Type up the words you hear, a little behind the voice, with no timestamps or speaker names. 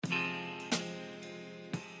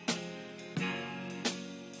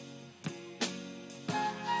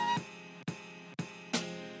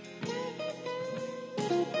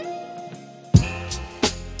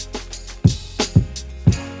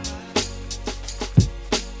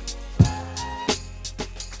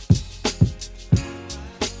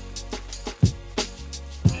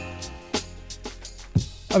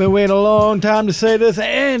I've been waiting a long time to say this,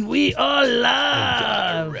 and we are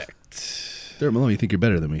live. Direct. Derek Malone, you think you're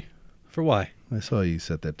better than me? For why? I saw you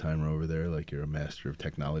set that timer over there like you're a master of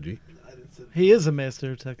technology. He is a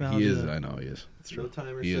master of technology. He is. though. I know he is. It's true. No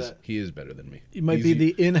timer he set. is better than me. You might He's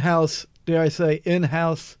be the in-house, dare I say,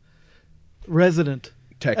 in-house resident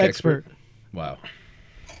tech expert. Wow.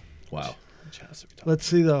 Let's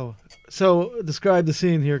see, though. So, describe the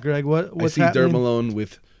scene here, Greg. What's I see happening? Derek Malone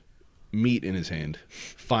with meat in his hand.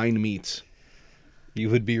 Fine meats. You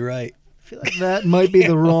would be right. I feel like that might be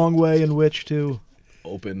the wrong way in which to...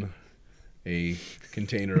 Open a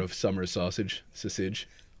container of summer sausage.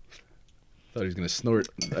 Thought he was gonna snort.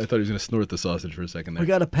 I thought he was gonna snort the sausage for a second there. We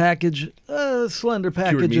got a package, slender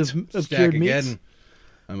package meats. of Stack cured again. meats.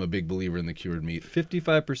 I'm a big believer in the cured meat.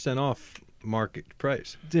 55% off market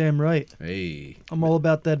price. Damn right. Hey, I'm all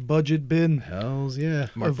about that budget bin hells yeah.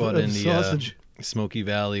 Mark of bought in the sausage. Smoky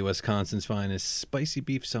Valley, Wisconsin's finest spicy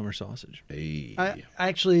beef summer sausage. Hey,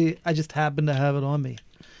 I just happened to have it on me.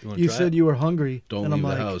 wanna You try said it? you were hungry. don't and leave I'm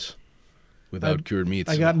the like, house without cured meats.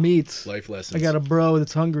 I got meats. Life lessons. I got a bro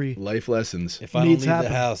that's hungry. Life lessons. If I don't Meats leave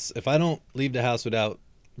happen. the house, if I don't leave the house without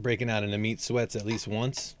breaking out into meat sweats at least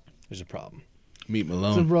once, there's a problem. Meat It's a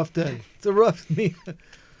Malone. rough day. It's a rough meat.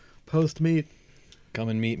 Post meat. Come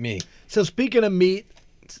and meet me. So speaking of meat,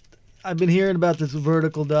 I've been hearing about this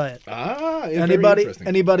vertical diet. Very Anybody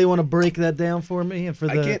interesting. want to break that down for me and for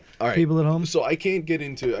I the can't. All right. people at home? So I can't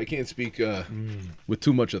speak with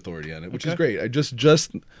too much authority on it, which is Okay. great. I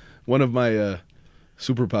just one of my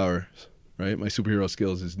superpowers, right? My superhero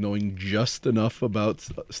skills is knowing just enough about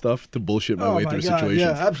stuff to bullshit my way through situations.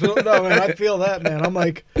 Yeah, absolutely. No, man, I feel that, man. I'm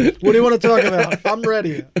like, what do you want to talk about? I'm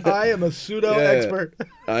ready. I am a pseudo expert.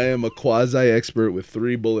 I am a quasi-expert with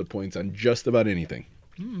 3 bullet points on just about anything.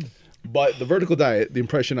 But the vertical diet, the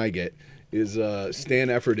impression I get is Stan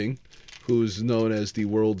Efferding, who's known as the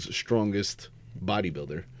world's strongest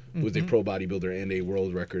bodybuilder, who's a pro bodybuilder and a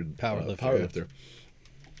world record powerlifter.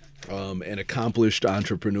 An accomplished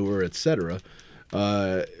entrepreneur, etc.,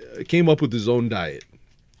 came up with his own diet,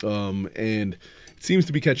 and it seems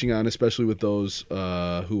to be catching on, especially with those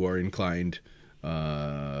who are inclined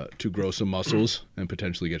to grow some muscles and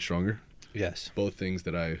potentially get stronger. Yes. Both things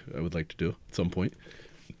that I would like to do at some point.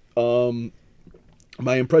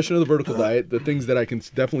 My impression of the vertical diet, the things that I can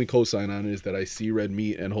definitely co-sign on is that I see red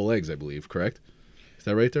meat and whole eggs, I believe, correct? Is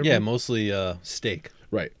that right there? Yeah, Bob? mostly steak.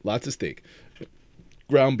 Right. Lots of steak.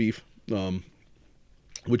 Ground beef,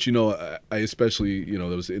 which, I especially, there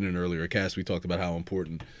was in an earlier cast, we talked about how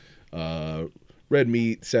important red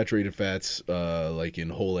meat, saturated fats, like in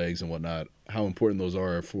whole eggs and whatnot, how important those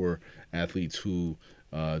are for athletes who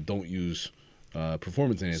don't use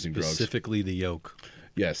performance-enhancing drugs. Specifically the yolk.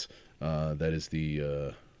 Yes. That is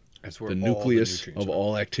the That's where the all nucleus nutrients of are.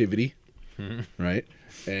 all activity, right?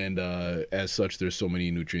 And as such, there's so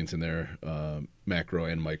many nutrients in there, macro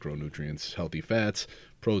and micronutrients, healthy fats,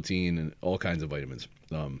 protein, and all kinds of vitamins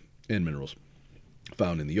and minerals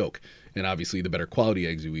found in the yolk. And obviously, the better quality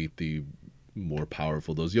eggs you eat, the more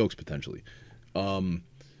powerful those yolks potentially.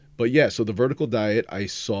 But yeah, so the vertical diet, I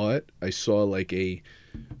saw it. I saw like a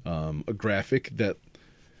graphic that,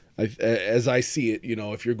 as I see it,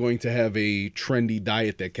 if you're going to have a trendy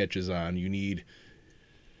diet that catches on, you need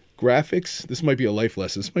graphics. This might be a life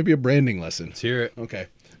lesson. This might be a branding lesson. Let's hear it. Okay.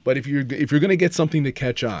 But if you're going to get something to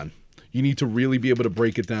catch on, you need to really be able to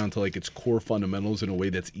break it down to like its core fundamentals in a way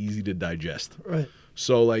that's easy to digest. Right.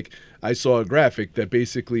 So like I saw a graphic that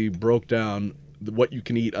basically broke down what you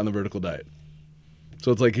can eat on the vertical diet.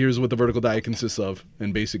 So it's like, here's what the vertical diet consists of,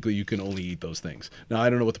 and basically you can only eat those things. Now, I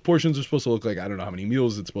don't know what the portions are supposed to look like. I don't know how many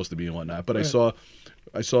meals it's supposed to be and whatnot. But Right.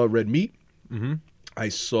 I saw red meat. Mm-hmm. I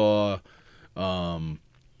saw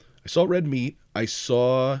red meat. I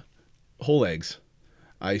saw whole eggs.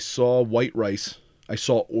 I saw white rice. I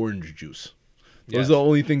saw orange juice. Those Yes. are the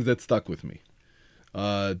only things that stuck with me.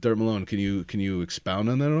 Dirt Malone, can you expound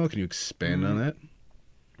on that at all? Can you expand on that?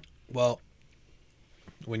 Well,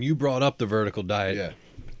 when you brought up the vertical diet, Yeah.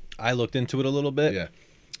 I looked into it a little bit. Yeah.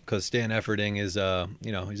 Because Stan Efferding is,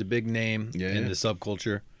 he's a big name in the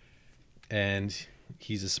subculture, and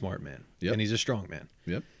he's a smart man, Yep. and he's a strong man.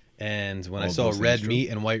 Yep. And when All I saw those things red true. meat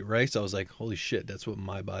and white rice, I was like, holy shit, that's what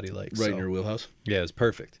my body likes. Right So, in your wheelhouse. yeah, it's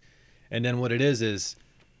perfect. And then what it is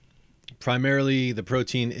primarily the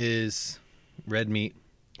protein is red meat,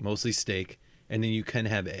 mostly steak, and then you can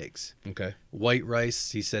have eggs. Okay. White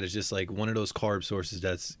rice, he said, is just like one of those carb sources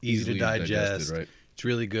that's easy Easily to digest. digested, right. It's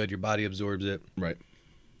really good. Your body absorbs it. Right.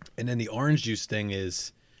 And then the orange juice thing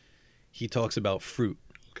is, he talks about fruit.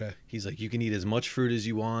 Okay. He's like, you can eat as much fruit as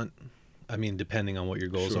you want. I mean, depending on what your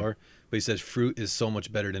goals Sure. are. But he says fruit is so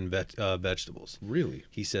much better than vegetables. Really?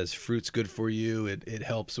 He says fruit's good for you. It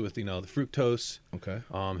helps with, the fructose. Okay.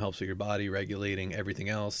 Helps with your body regulating everything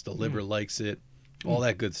else. The liver likes it. All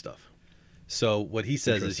that good stuff. So what he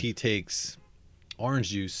says is he takes orange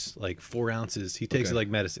juice, like 4 ounces. He takes it like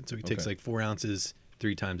medicine. So he takes like 4 ounces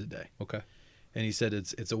 3 times a day. Okay. And he said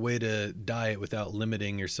it's a way to diet without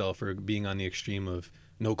limiting yourself or being on the extreme of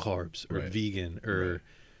no carbs or vegan or,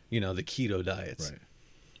 the keto diets. Right.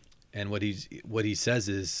 And what he says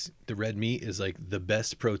is the red meat is like the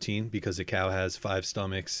best protein because the cow has 5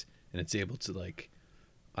 stomachs and it's able to, like,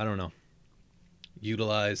 I don't know,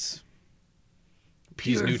 utilize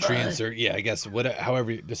these nutrients or I guess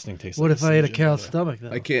however this thing tastes. What like if I ate a cow's stomach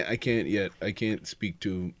though? I can't speak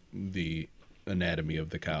to the anatomy of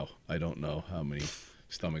the cow. I don't know how many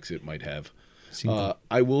stomachs it might have.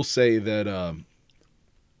 I will say that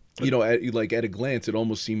at a glance it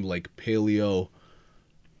almost seemed like paleo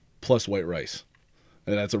plus white rice.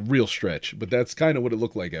 And that's a real stretch, but that's kind of what it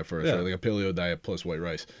looked like at first, right? Like a paleo diet plus white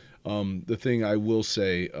rice. The thing I will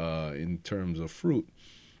say in terms of fruit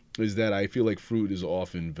is that I feel like fruit is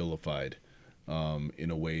often vilified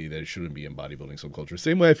in a way that it shouldn't be in bodybuilding subculture.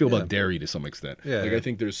 Same way I feel about dairy to some extent. I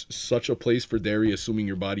think there's such a place for dairy, assuming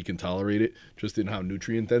your body can tolerate it, just in how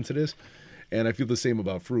nutrient dense it is. And I feel the same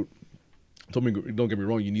about fruit. Don't get me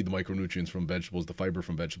wrong, you need the micronutrients from vegetables, the fiber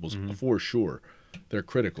from vegetables, for sure. They're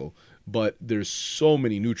critical. But there's so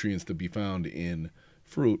many nutrients to be found in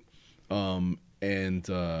fruit. In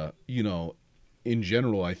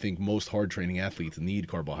general, I think most hard training athletes need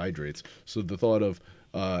carbohydrates. So the thought of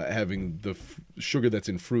having the sugar that's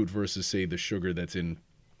in fruit versus, say, the sugar that's in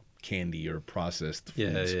candy or processed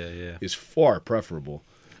foods is far preferable.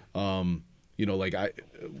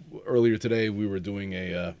 Earlier today we were doing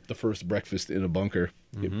the first breakfast in a bunker,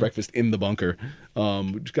 breakfast in the bunker,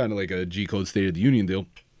 which is kind of like a G-Code State of the Union deal.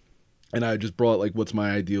 And I just brought like what's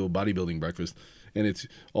my ideal bodybuilding breakfast, and it's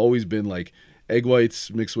always been like egg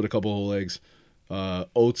whites mixed with a couple whole eggs,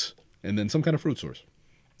 oats, and then some kind of fruit source.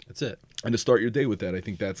 That's it. And to start your day with that, I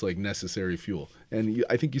think that's like necessary fuel. And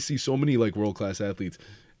I think you see so many like world-class athletes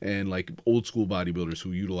and like old school bodybuilders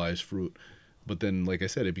who utilize fruit. But then, like I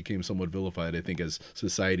said, it became somewhat vilified, I think, as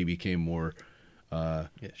society became more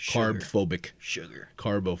carb-phobic.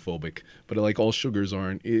 Carbophobic. But like all sugars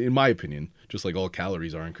aren't, in my opinion, just like all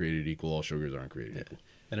calories aren't created equal, all sugars aren't created equal.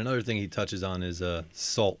 And another thing he touches on is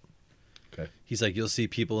salt. Okay. He's like, you'll see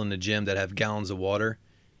people in the gym that have gallons of water,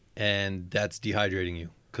 and that's dehydrating you.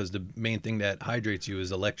 Because the main thing that hydrates you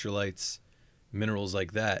is electrolytes, minerals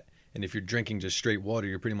like that. And if you're drinking just straight water,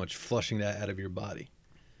 you're pretty much flushing that out of your body.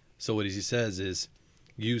 So what he says is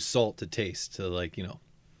use salt to taste, to like,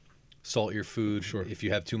 salt your food. Sure. If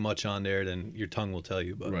you have too much on there, then your tongue will tell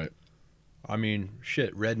you. But Right. I mean,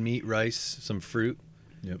 shit, red meat, rice, some fruit.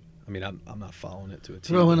 Yep. I mean, I'm not following it to a T.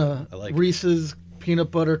 Throw in a I like Reese's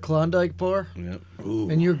peanut butter Klondike bar, Yep.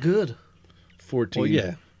 and you're good.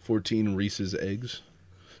 14 Reese's eggs.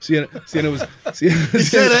 Sienna was. He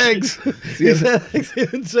said eggs. He said eggs. He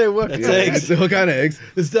didn't say what. Yeah, eggs. What kind of eggs?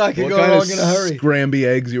 This doc could What go kind wrong of in a hurry. scramby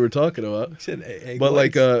eggs you were talking about? He said egg But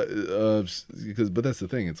whites. but that's the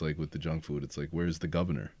thing. It's like with the junk food, it's like, where's the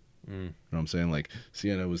governor? You know what I'm saying? Like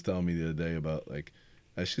Sienna was telling me the other day about like,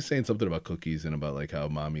 she's saying something about cookies and about like how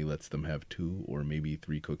mommy lets them have 2 or maybe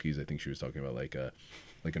 3 cookies. I think she was talking about like an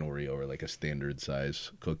Oreo or like a standard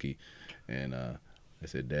size cookie, and I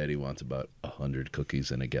said, Daddy wants about 100 cookies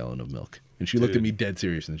and a gallon of milk. And she looked at me dead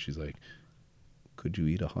serious, and she's like, could you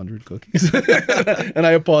eat 100 cookies? And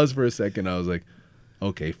I paused for a second. I was like,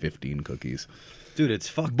 okay, 15 cookies. Dude, it's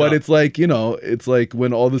fucked But up. it's like, it's like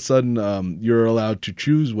when all of a sudden you're allowed to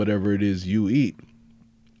choose whatever it is you eat.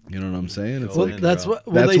 You know what I'm saying? It's Well, like that's what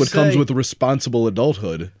comes with responsible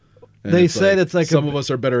adulthood. And They it's say that's like some of us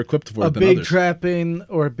are better equipped for a it than big others. trapping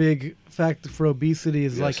or a big factor for obesity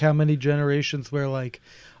is like how many generations where like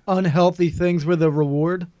unhealthy things were the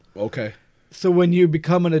reward. Okay. So when you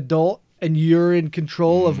become an adult and you're in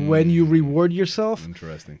control of when you reward yourself,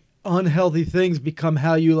 Interesting. unhealthy things become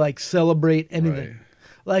how you like celebrate anything. Right.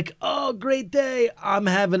 Like, oh, great day. I'm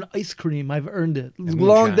having ice cream. I've earned it. moonshine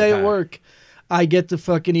Long day at pie. work. I get to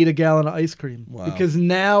fucking eat a gallon of ice cream. Wow. Because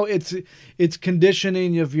now it's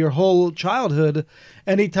conditioning of your whole childhood.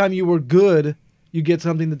 Anytime you were good, you get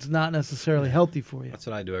something that's not necessarily healthy for you. That's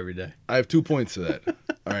what I do every day. I have 2 points to that.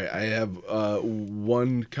 All right, I have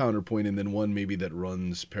one counterpoint and then one maybe that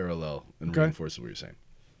runs parallel and reinforces what you're saying.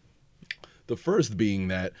 The first being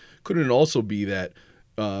that, couldn't it also be that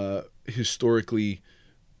historically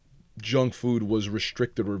junk food was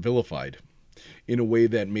restricted or vilified in a way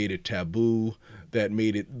that made it taboo, that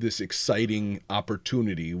made it this exciting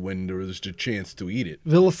opportunity when there was a chance to eat it.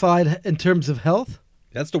 Vilified in terms of health?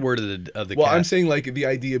 That's the word of the Well, cat. I'm saying like the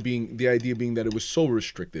idea being that it was so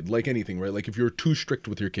restricted, like anything, right? Like if you're too strict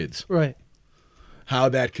with your kids, Right. how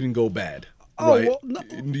that can go bad, Oh, right? well, no.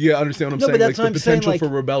 Yeah, understand what I'm No, saying? but that's Like what the I'm saying, potential like- for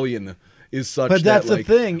rebellion is such But that that's the like,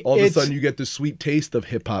 thing, all of a it's- sudden you get the sweet taste of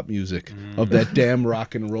hip hop music, of that damn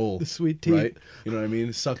rock and roll, The sweet teeth. right? You know what I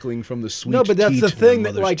mean? Suckling from the sweet. No, but that's the teat. thing that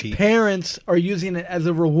mother's like teeth. parents are using it as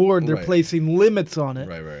a reward. They're Right. placing limits on it.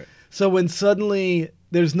 Right. So when suddenly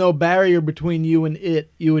there's no barrier between you and it,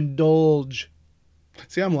 you indulge.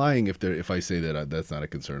 See, I'm lying if I say that that's not a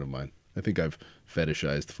concern of mine. I think I've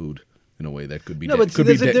fetishized food in a way that could be No, but could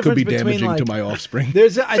be there's a could be difference between, damaging to like- my offspring.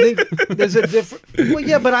 I think there's a different. Well,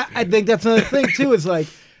 yeah, but I think that's another thing too. Is like,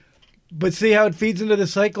 but see how it feeds into the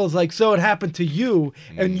cycle. Is like, so it happened to you,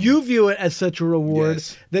 and you view it as such a reward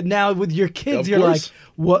Yes. that now with your kids, Of you're course. like,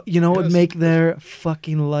 what? You know, would Yes. make their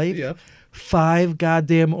fucking life Yep. 5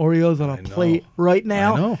 goddamn Oreos on a I know. plate right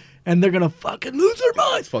now, I know. and they're gonna fucking lose their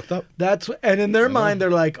minds. It's fucked up. And in their mind, they're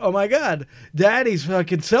like, "Oh my god, Daddy's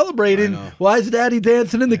fucking celebrating. I know. Why is Daddy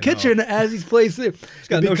dancing in the kitchen as he's placing?" It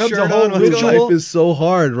got no becomes a shirt whole on, what's going on? ritual. Life is so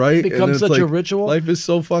hard, right? Becomes And it's such a like, ritual. Life is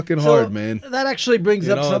so fucking So hard, man. That actually brings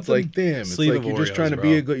You up know, something. it's like, damn, it's Sleeve like of you're just Oreos, trying to bro.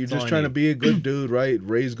 be a good, you're That's all just I trying to need. be a good dude, right?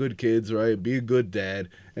 Raise good kids, right? Be a good dad.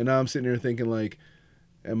 And now I'm sitting here thinking like,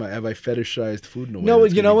 have I fetishized food in a way No,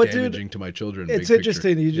 that's you gonna know be what, dude? damaging to my children? It's big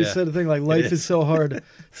interesting. You just Yeah. said a thing like life It is is. so hard.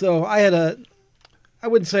 So I had I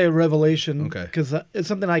wouldn't say a revelation, Okay. because it's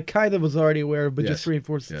something I kind of was already aware of, but just Yes.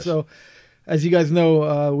 reinforced it. Yes. So, as you guys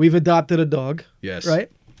know, we've adopted a dog. Yes.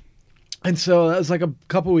 Right. And so that was like a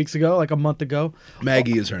couple weeks ago, like a month ago.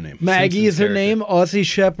 Maggie is her name. Maggie Simpsons is her character. name. Aussie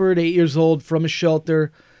Shepherd, 8 years old, from a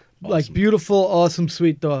shelter. Like Awesome. beautiful, awesome,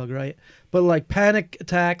 sweet dog, right? But like panic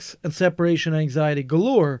attacks and separation anxiety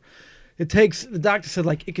galore. The doctor said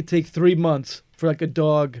like it could take 3 months for like a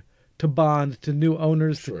dog to bond to new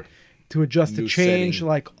owners, Sure. to adjust to New change, setting.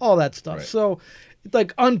 like all that stuff. Right. So it's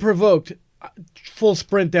like unprovoked, full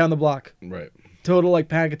sprint down the block. Right. Total like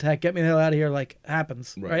panic attack, get me the hell out of here, like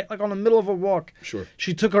happens, Right. right? Like on the middle of a walk. Sure.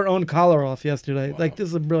 She took her own collar off yesterday. Wow. Like, this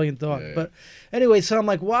is a brilliant dog. Yeah. But anyway, so I'm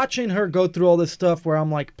like watching her go through all this stuff where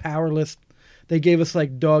I'm like powerless. They gave us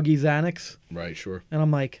like doggy Xanax, Right. Sure. and I'm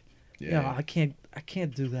like, Yeah. yeah, I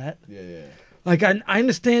can't do that. Yeah. Like, I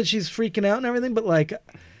understand she's freaking out and everything, but like,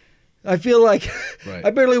 I feel like Right. I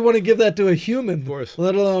barely want to give that to a human, Of course.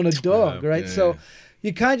 let alone a dog, Yeah. right? Yeah, So yeah.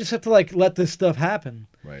 you kind of just have to like let this stuff happen.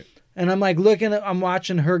 Right. And I'm like I'm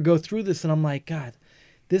watching her go through this, and I'm like, God,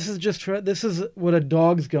 this is what a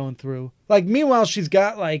dog's going through. Like, meanwhile, she's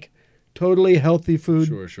got like totally healthy food.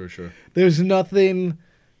 Sure. There's nothing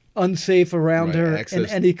unsafe around Right. her Access, in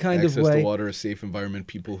any kind of access way. to water, a safe environment,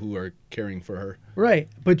 people who are caring for her. Right.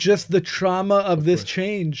 But just the trauma of this course.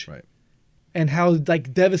 change, Right. and how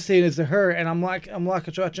like devastating it is to her. And I'm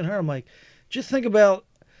watching her. I'm like, just think about,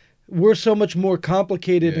 we're so much more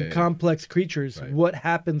complicated and Yeah. complex creatures. Right. What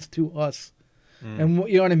happens to us? And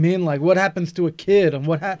you know what I mean? Like, what happens to a kid?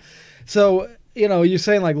 And so, you know, you're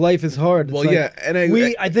saying like life is hard. It's Well, like, yeah, and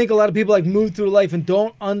I think a lot of people like move through life and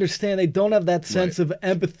don't understand. They don't have that sense Right. of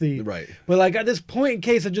empathy. Right. But like at this point in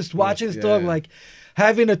case of just watching this Yeah, dog yeah. like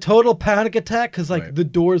having a total panic attack because like Right. the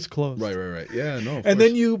door's closed. Right. Yeah. No. of And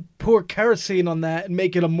then course. you pour kerosene on that and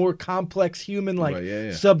make it a more complex human, like Right,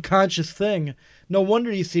 yeah. subconscious thing. No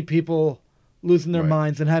wonder you see people losing their Right.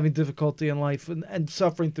 minds and having difficulty in life and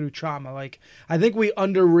suffering through trauma. Like, I think we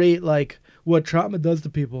underrate like what trauma does to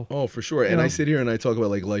people. Oh, for sure. And know? I sit here and I talk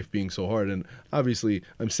about like life being so hard, and obviously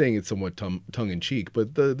I'm saying it somewhat tongue in cheek,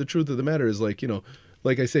 but the truth of the matter is, like, you know,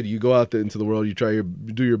 like I said, you go out into the world, you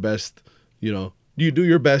do your best, you know, you do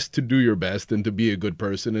your best to do your best and to be a good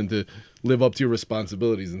person and to live up to your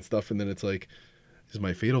responsibilities and stuff, and then it's like, is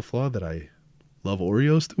my fatal flaw that I love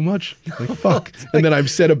Oreos too much? Like, fuck. And then I've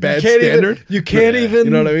set a bad standard. You can't even. You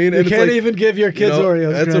know what I mean? You And it's can't like, even give your kids you know,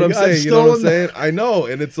 Oreos. That's Greg. what I'm saying. I've You know what I'm stolen saying? I know,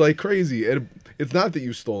 and it's like crazy. And it's not that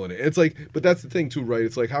you've stolen it. It's like, but that's the thing too, right?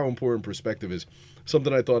 It's like how important perspective is.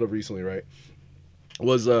 Something I thought of recently, right?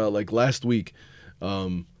 Was like last week.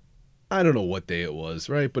 I don't know what day it was,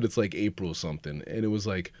 right? But it's like April something, and it was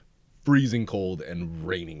like freezing cold and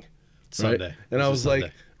raining. Right? Sunday. And I was like,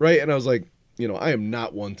 Sunday. right? And I was like, you know, I am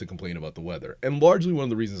not one to complain about the weather. And largely one of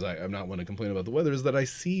the reasons I'm not one to complain about the weather is that I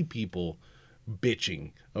see people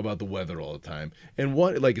bitching about the weather all the time. And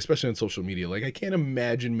like, especially on social media, like I can't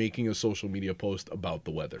imagine making a social media post about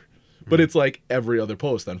the weather. But it's like every other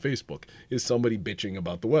post on Facebook is somebody bitching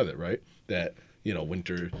about the weather, right? That, you know,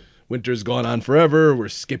 winter's gone on forever. We're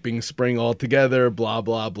skipping spring altogether, blah,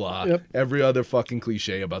 blah, blah. Yep. Every other fucking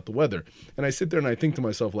cliche about the weather. And I sit there and I think to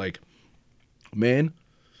myself, like, Man,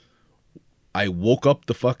 I woke up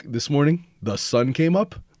this morning. The sun came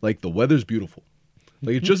up. Like, the weather's beautiful.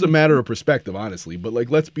 Like, it's just a matter of perspective, honestly. But like,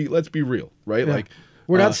 let's be real, right? Yeah. Like,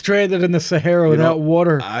 We're not stranded in the Sahara without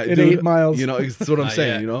water in 8 miles. You know, that's what I'm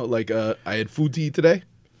saying. yet. You know, like I had food to eat today.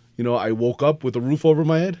 You know, I woke up with a roof over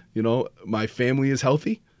my head. You know, my family is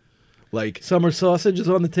healthy. Like, Summer sausage is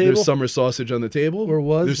on the table. there's summer sausage on the table. Or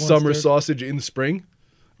was There's once summer there. sausage in the spring,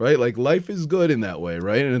 right? Like, life is good in that way,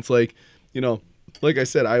 right? And it's like, you know, like I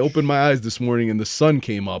said, I opened my eyes this morning and the sun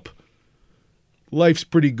came up. Life's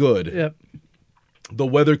pretty good. Yep. The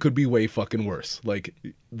weather could be way fucking worse. Like,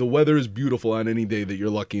 the weather is beautiful on any day that you're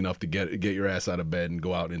lucky enough to get your ass out of bed and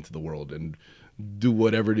go out into the world and do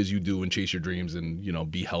whatever it is you do and chase your dreams and, you know,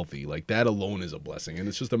 be healthy. Like, that alone is a blessing, and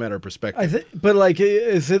it's just a matter of perspective. I think, but like,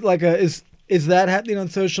 is it like is that happening on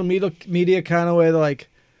social media kind of way? That, like,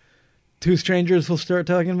 two strangers will start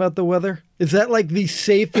talking about the weather. Is that like the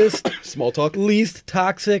safest, Small talk. least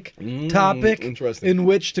toxic topic interesting. in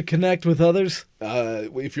which to connect with others?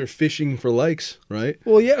 If you're fishing for likes, right?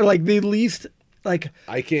 Well, yeah, like the least, like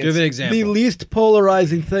I can't. Give an example. the least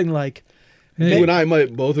polarizing thing. Like, You and I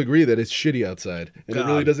might both agree that it's shitty outside, and it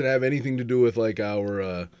really God. doesn't have anything to do with like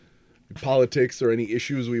our politics or any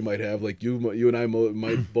issues we might have. Like, you and I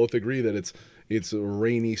might both agree that it's a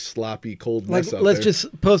rainy, sloppy, cold like mess out let's there.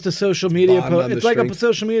 just post a social media Bond post. on the It's like a string.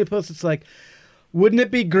 social media post. It's like, wouldn't it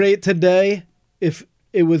be great today if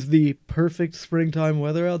it was the perfect springtime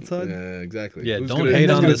weather outside? Yeah, exactly. Yeah, Who's don't gonna- hate who's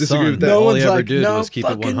on gonna the disagree sun. with that? No All one's he ever like, did no was keep it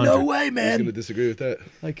fucking 100. no way, Who's going to man. disagree with that?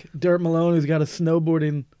 Like Dirt Malone, who's got a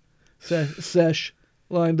snowboarding sesh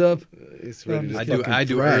lined up. He's ready to I fucking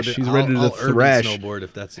do thrash. urban. He's ready I'll to urban thrash. snowboard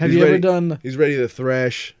if that's. Have He's you ever ready- done? He's ready to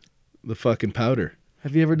thrash the fucking powder.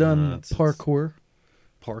 Have you ever done it's- parkour?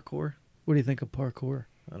 Parkour? What do you think of parkour?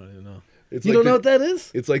 I don't even know. It's You like don't the- know what that is?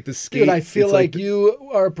 It's like the skate. Dude, I feel it's like the- you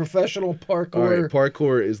are a professional parkour. All right,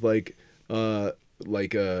 parkour is like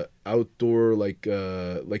outdoor,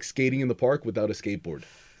 like skating in the park without a skateboard.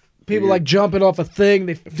 People like jumping off a thing.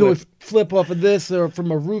 They do a flip off of this, or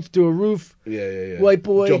from a roof to a roof. Yeah. White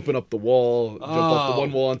boy. Jumping up the wall, jump off the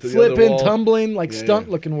one wall onto the other Flipping, wall. tumbling, like Yeah, stunt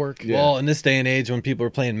yeah. looking work. Yeah. Well, in this day and age, when people are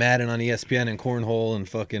playing Madden on ESPN and cornhole and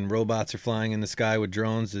fucking robots are flying in the sky with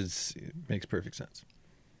drones, it makes perfect sense.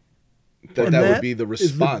 That And would that be the is the-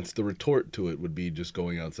 response. The retort to it would be just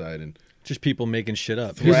going outside and Just people making shit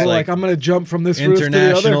up. People It's are like, I'm gonna jump from this roof to the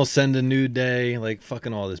international other. send a new day, like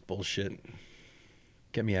fucking all this bullshit.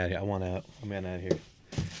 Get me out of here. I want out. I'm out of here.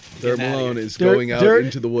 Dirt Getting outta Malone here. is Dirt- going out Dirt-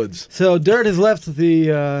 into the woods. So Dirt has left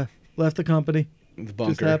the company. The Just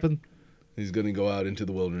bunker. happened. He's going to go out into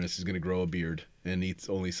the wilderness. He's going to grow a beard and eats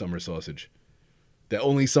only summer sausage. The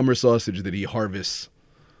only summer sausage that he harvests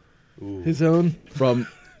His own. from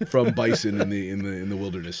bison in the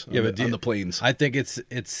wilderness. Yeah, on but on the plains. I think it's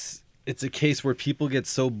a case where people get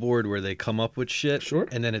so bored where they come up with shit, Sure.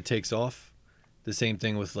 and then it takes off. The same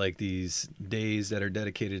thing with like these days that are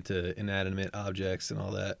dedicated to inanimate objects and all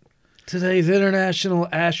that. Today's International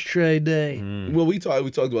Ashtray Day. Well, we talked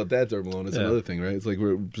about that, Dirt Malone. It's Yeah. another thing, right? It's like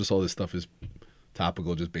we're just all this stuff is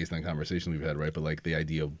topical just based on conversation we've had, right? But like the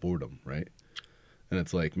idea of boredom, right? And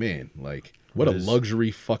it's like, man, like what a What is- luxury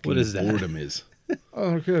fucking what is that? boredom is.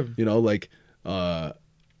 Oh, okay. You know, like I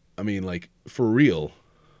mean, like for real.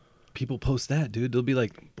 People post that, dude. They'll be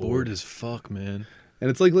like bored as fuck, man. And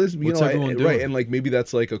it's like, listen, you What's know, everyone right? doing? And like maybe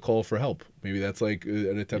that's like a call for help. Maybe that's like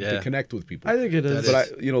an attempt to Yeah. connect with people. I think it is.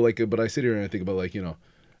 But I sit here and I think about like, you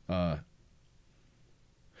know,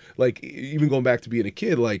 like even going back to being a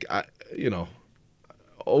kid, like I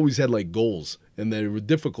always had like goals and they were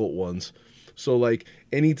difficult ones. So like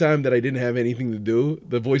anytime that I didn't have anything to do,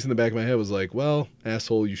 the voice in the back of my head was like, well,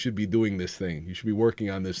 asshole, you should be doing this thing. You should be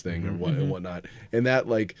working on this thing or what and whatnot. And that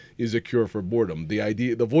like is a cure for boredom.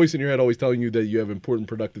 The voice in your head always telling you that you have important,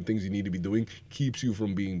 productive things you need to be doing keeps you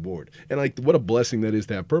from being bored. And like what a blessing that is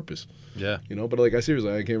to have purpose. Yeah. You know, but like I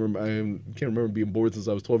seriously, I can't remember being bored since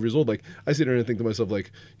I was 12 years old. Like I sit there and think to myself,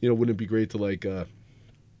 like, you know, wouldn't it be great to like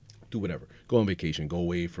do whatever, go on vacation, go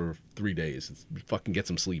away for 3 days, fucking get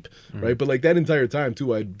some sleep, right? But like that entire time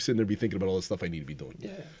too, I'd sit there and be thinking about all the stuff I need to be doing.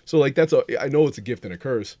 Yeah. So like I know it's a gift and a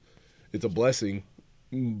curse. It's a blessing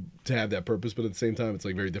to have that purpose, but at the same time, it's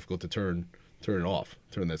like very difficult to turn it off,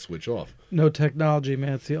 turn that switch off. No technology,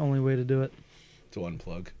 man. It's the only way to do it. To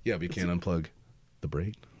unplug. Yeah, but you can't unplug the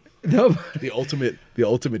brain. No. The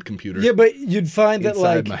ultimate computer. Yeah, but you'd find that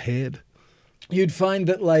inside like my head. you'd find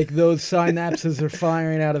that like those synapses are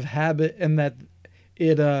firing out of habit, and that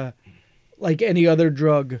it like any other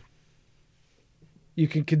drug, you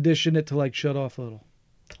can condition it to like shut off a little.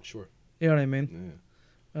 Sure. You know what I mean?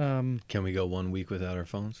 Yeah. Can we go 1 week without our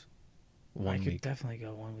phones? I One could week. definitely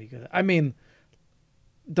go 1 week. I mean,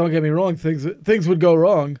 don't get me wrong, things would go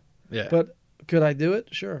wrong. Yeah. But could I do it?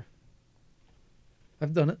 Sure.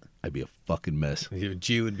 I've done it. I'd be a fucking mess. Your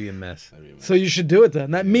G would be a mess. So you should do it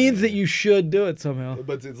then. That means that you should do it somehow.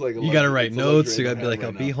 But it's like You got to write notes. You got to be like,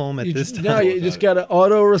 I'll be home at this time. No, you just got to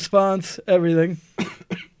auto response everything.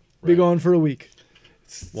 Be gone for a week.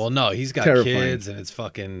 Well, no, he's got Terrifying. kids, and it's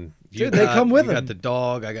fucking. Dude, they come with you him. got the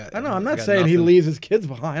dog. I know. I'm not got saying he nothing. leaves his kids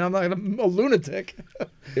behind. I'm not a lunatic.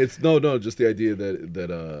 It's no, just the idea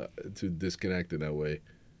that to disconnect in that way.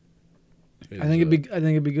 I think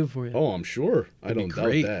it'd be good for you. Oh, I'm sure. I It'd be don't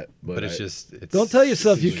great, doubt that. But it's just. It's, Don't tell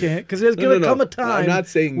yourself you can't, because there's going to come a time I'm not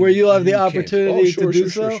saying where you'll have the you can't. opportunity Oh, to do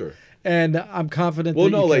sure, so. sure. And I'm confident. Well,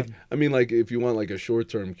 that no, you like can. I mean, like if you want like a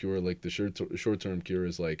short-term cure, like the short-term cure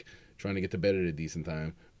is like trying to get to bed at a decent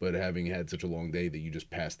time, but having had such a long day that you just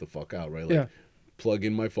pass the fuck out, right? Like, Yeah. Plug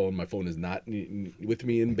in my phone. My phone is not with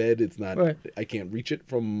me in bed. It's not. Right. I can't reach it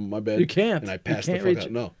from my bed. You can't. And I You pass the can't fuck reach out.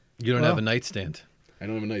 it. No, You don't Wow. have a nightstand. I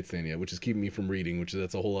don't have a nightstand yet, which is keeping me from reading,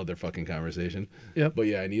 that's a whole other fucking conversation. Yep. But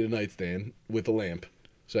yeah, I need a nightstand with a lamp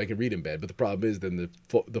so I can read in bed. But the problem is then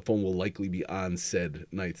the phone will likely be on said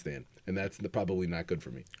nightstand, and that's probably not good for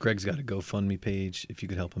me. Greg's got a GoFundMe page. If you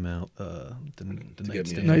could help him out, the get me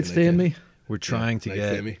nightstand. a Nightstand me. We're trying to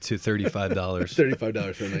nightstand me. get to $35.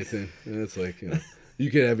 $35 for a nightstand. And it's like, you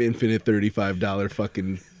can have infinite $35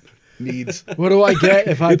 fucking needs. What do I get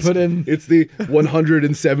if I put in? It's the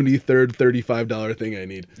 173rd $35 thing I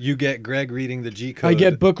need. You get Greg reading the G code. I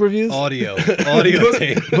get book reviews. audio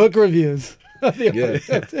tape. Book reviews. Yeah,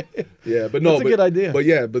 yeah, but no, That's a good idea. But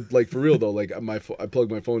yeah, but like for real though, like I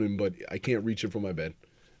plug my phone in, but I can't reach it from my bed,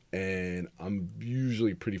 and I'm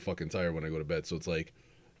usually pretty fucking tired when I go to bed. So it's like,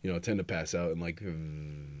 I tend to pass out, and like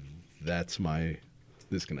that's my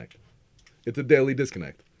disconnect. It's a daily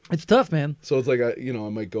disconnect. It's tough, man. So it's like I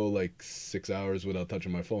might go like 6 hours without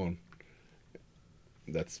touching my phone.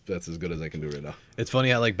 That's as good as I can do right now. It's funny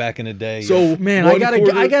how like back in the day. So Man, I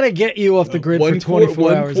gotta get you off the grid for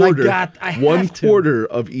 24 hours. I have one to. quarter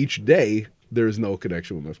of each day, there's no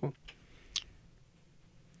connection with my phone.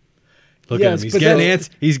 look Yes, at him. but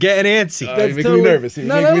He's getting antsy. You make me nervous. You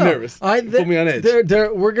make me nervous. You put me on edge.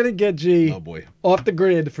 We're gonna get G Oh boy. off the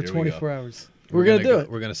grid for Here we 24 go. hours. We're gonna do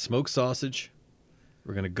it. We're gonna smoke sausage.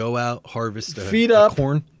 We're gonna go out, harvest Feed a up.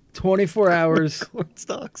 corn 24 hours. corn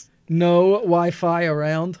stalks. No Wi-Fi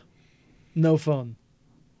around. No phone.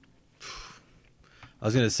 I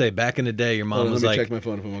was gonna say back in the day, your mom Hold on, was let me like, check my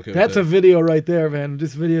phone if I'm okay. That's a with video right there, man.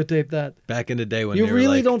 Just videotape that. back in the day when You they were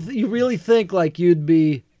really like, don't. You really think like you'd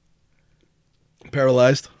be? that.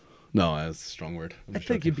 Paralyzed? No, that's a strong word. I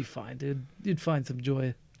think you'd be fine, dude. You'd find some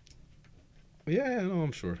joy. Yeah, no,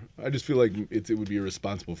 I'm sure. I just feel like it would be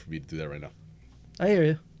irresponsible for me to do that right now. I hear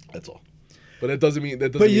you. That's all. But that doesn't mean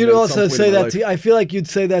But mean you'd that at also some point say in my that life- to. I feel like you'd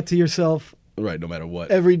say that to yourself right, no matter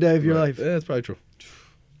what. every day of your Right. life. Yeah, that's probably true.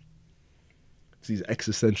 It's these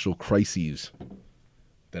existential crises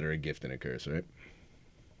that are a gift and a curse, right?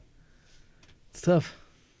 It's tough.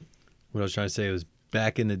 what I was trying to say was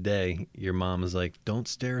back in the day, your mom was like, don't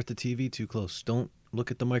stare at the TV too close. Don't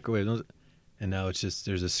look at the microwave. And now it's just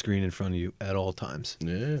there's a screen in front of you at all times.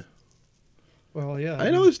 Yeah. Well, yeah. I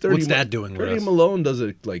know it's Dirty. What's that doing with Dirty us? Malone does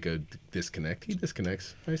it like a disconnect. He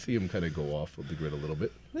disconnects. I see him kind of go off of the grid a little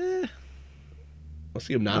bit. I'll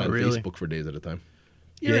see him not Not on really. Facebook for days at a time.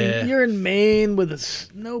 You're in Maine with a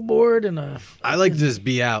snowboard and a. I like to just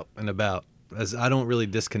be out and about, as I don't really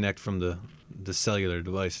disconnect from the cellular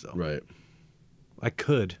device though. Right. I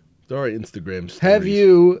could. There are Instagram stories. Have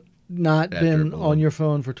you not At been Dirt on Malone. your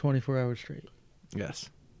phone for 24 hours straight? Yes.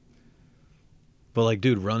 But like,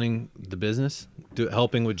 dude, running the business,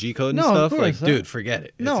 helping with G code and No, of stuff, course, like, dude, forget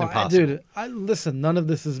it. It's No, impossible. dude. Listen. None of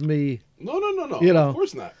this is me No. You know. Of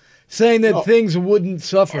course not. saying that No. things wouldn't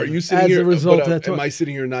suffer Are you sitting as here? a result but, of that. am I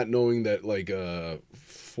sitting here not knowing that, like,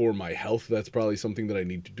 for my health, that's probably something that I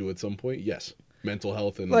need to do at some point? Yes, mental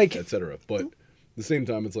health and Like- etc. But at the same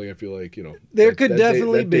time, it's like I feel like There that- could that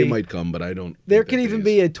definitely day be- might come, but I don't. There think can that even day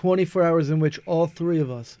be is. a 24 hours in which all three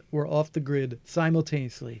of us were off the grid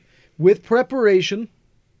simultaneously with preparation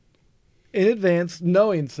in advance,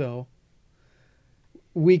 knowing so.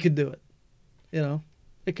 We could do it.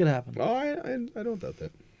 It could happen. Oh, I don't doubt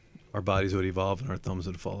that. Our bodies would evolve and our thumbs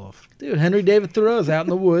would fall off. Dude, Henry David Thoreau's out in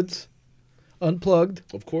the woods, unplugged.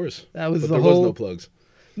 Of course. That was but the there whole. was no plugs.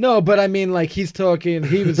 No, but I mean, like he was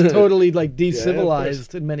totally like of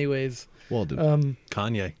decivilized in many ways. Walden.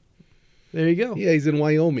 Kanye. There you go. Yeah, he's in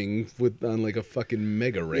Wyoming on like a fucking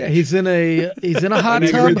mega ranch. Yeah, he's in a hot I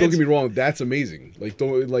mean, tub. don't get me wrong, that's amazing.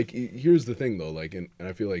 Like, here's the thing though, like, and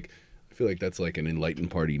I feel like I feel like that's like an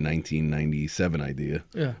Enlightened Party 1997 idea.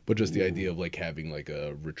 Yeah. But just the idea of like having like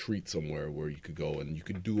a retreat somewhere where you could go and you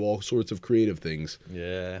could do all sorts of creative things.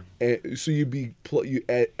 Yeah. And so you'd be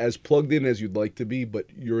as plugged in as you'd like to be, but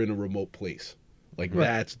you're in a remote place. Like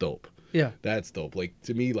that's dope. Yeah. That's dope. Like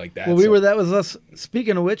to me, like that's. Well, that was us.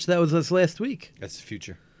 Speaking of which, that was us last week. That's the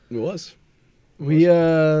future. It was. We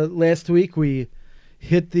last week we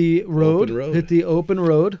hit the road, hit the open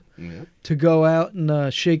road to go out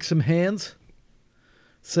and shake some hands,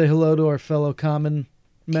 say hello to our fellow common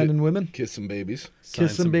men and women, kiss some babies,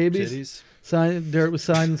 kiss some babies. Dirt was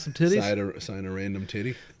signing some titties. Sign a random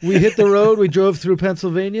titty. We hit the road. We drove through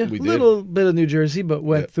Pennsylvania, We a did. little bit of New Jersey, but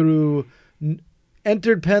went through,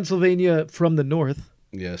 entered Pennsylvania from the north,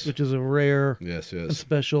 Yes. which is a rare Yes. and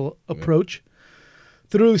special approach.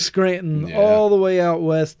 Through Scranton, Yeah. all the way out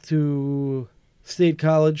west to State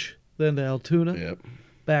College, then to Altoona, Yep.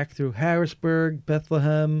 back through Harrisburg,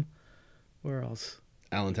 Bethlehem, where else?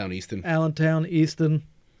 Allentown, Easton. Allentown, Easton,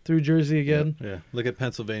 through Jersey again. Yeah. Look at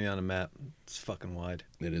Pennsylvania on a map. It's fucking wide.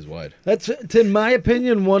 It is wide. That's, in my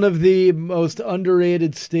opinion, one of the most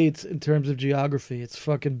underrated states in terms of geography. It's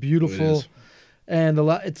fucking beautiful. It is. And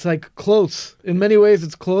it's like close. In many ways,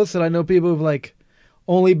 it's close. And I know people who've like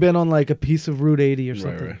only been on like a piece of Route 80 or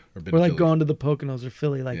something. Right. Or been Or to like Philly. gone to the Poconos or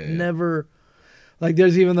Philly. Like Yeah. never. Like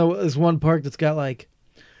there's one park that's got like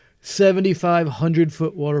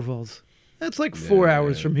 7,500-foot waterfalls. That's like 4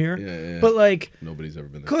 hours from here. Yeah. But like, Nobody's ever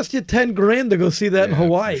been there. cost you $10,000 to go see that in Yeah,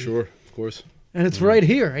 Hawaii. for sure, of course. And it's right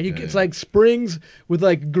here. And it's like springs with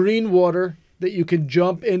like green water that you can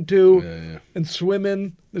jump into Yeah. and swim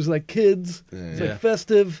in. There's like kids. It's Yeah. like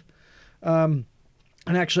festive. And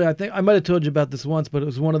actually, I think I might have told you about this once, but it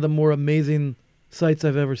was one of the more amazing sights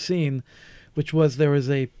I've ever seen, which was there was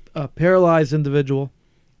a paralyzed individual,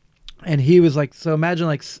 and he was like, so imagine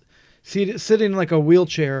like sitting in like a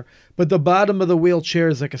wheelchair, but the bottom of the wheelchair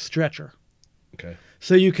is like a stretcher. Okay.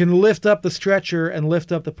 So you can lift up the stretcher and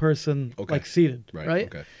lift up the person Okay. like seated, right?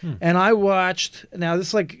 Okay. And I watched. Now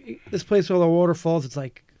this place with all the waterfalls. It's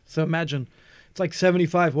like, so imagine, it's like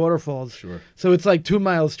 75 waterfalls. Sure. So it's like 2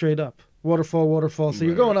 miles straight up, waterfall. So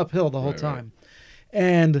you're going uphill the whole time.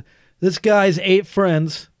 And this guy's 8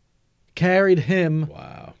 friends carried him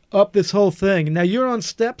Wow. up this whole thing. Now you're on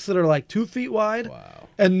steps that are like 2 feet wide Wow.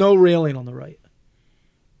 and no railing on the right.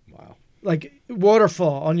 Wow. Like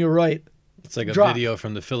waterfall on your right. It's like a Drop. video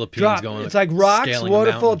from the Philippines Drop. going. It's like rocks, scaling a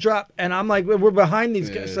waterfall, mountain. drop. And I'm like, we're behind these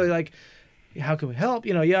guys. Yeah. So like, how can we help?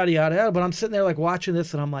 Yada, yada, yada. But I'm sitting there like watching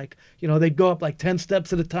this and I'm like, they'd go up like 10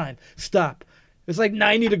 steps at a time. Stop. It's like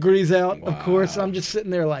 90 degrees out, of course. I'm just sitting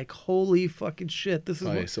there like, holy fucking shit. This is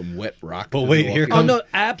Probably some wet rock. But to wait, walk here in. Oh, comes- no,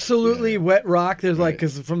 absolutely wet rock. There's like, Right.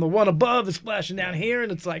 because from the one above, it's splashing down here,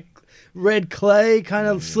 and it's like red clay, kind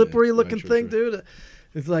of slippery looking sure, thing, dude.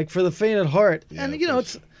 It's like for the faint at heart. Yeah, And, of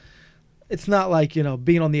course. it's not like,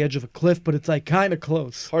 being on the edge of a cliff, but it's like kind of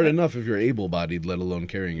close. Hard enough if you're able-bodied, let alone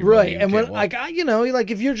carrying your Right. body. You And when, can't walk. like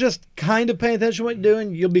if you're just kind of paying attention to what you're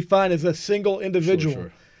doing, you'll be fine as a single individual.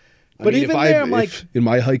 Sure. But even there, I'm like, in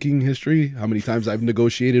my hiking history, how many times I've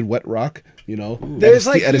negotited wet rock, There's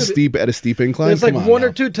like, at a dude, steep incline. there's like Come on one now.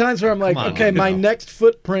 or two times where I'm like, Come on okay, now. my next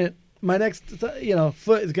footprint, my next,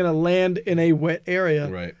 foot is going to land in a wet area.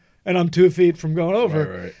 Right. And I'm 2 feet from going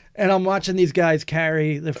over. Right. And I'm watching these guys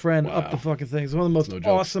carry their friend up Wow. the fucking thing. It's one of the most no joke.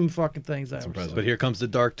 awesome fucking things I ever impressive. saw. But here comes the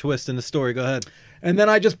dark twist in the story. Go ahead. And then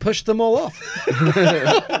I just pushed them all off. Threw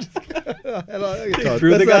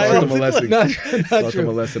the guy Taught off. them a lesson. Not Taught true. them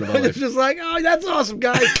a lesson about I life. was just like, oh, that's awesome,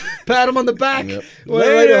 guys. Pat him on the back. Yep.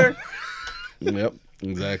 Later. Yep.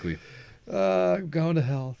 Exactly. I'm going to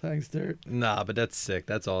hell. Thanks, Dirt. Nah, but that's sick.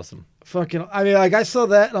 That's awesome. Fucking, I mean, like, I saw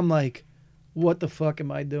that and I'm like, what the fuck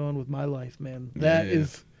am I doing with my life, man? That Yeah.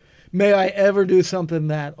 is, may I ever do something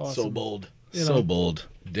that awesome. So bold. You So know. bold.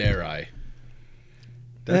 Dare I?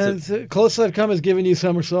 That's And close I've come is giving you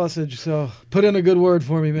summer sausage, so put in a good word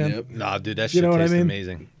for me, man. Yep. Nah, dude, that You shit know what I tastes mean?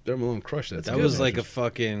 amazing. Derek Malone crushed that. That was like a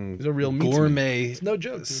fucking He's a real meatsman. gourmet No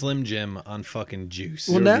joke, dude. Slim Jim on fucking juice.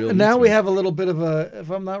 Well, You're a now, real now we meatsman. have a little bit of a,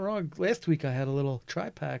 if I'm not wrong, last week I had a little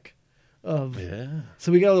tri-pack of, Yeah.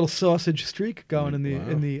 so we got a little sausage streak going in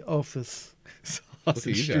Wow. the office.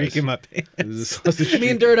 Sausage you streak guys. in my pants. This is a sausage Me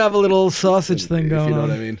and Dirt have a little sausage thing if going you know on.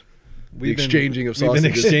 what I mean. We've been- exchanging of We've been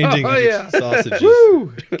sausages. exchanging Oh, yeah. sausages.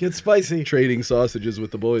 Woo! Get spicy. Trading sausages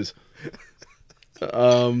with the boys.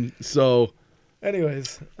 So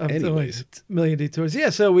Anyways, I'm Anyways. doing a million detours. Yeah,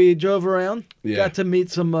 so we drove around, Yeah. got to meet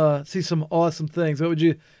some, see some awesome things. What would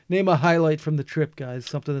you name a highlight from the trip, guys?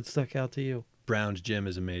 Something that stuck out to you? Brown's Gym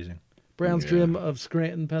is amazing. Brown's Yeah. Gym of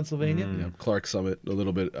Scranton, Pennsylvania. Clark Summit, a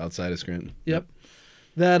little bit outside of Scranton. Yep.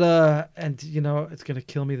 That and it's gonna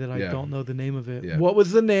kill me that I Yeah. don't know the name of it. Yeah. What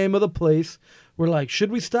was the name of the place? We're like,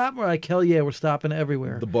 should we stop? We're like, hell yeah, we're stopping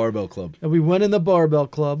everywhere. The Barbell Club. And we went in the Barbell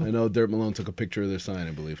Club. I know Dirt Malone took a picture of their sign,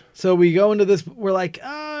 I believe. So we go into this. We're like,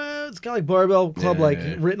 it's got like Barbell Club, Yeah, like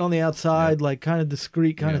yeah. written on the outside, like kind of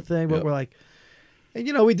discreet kind of Yep, thing. But yep. we're like,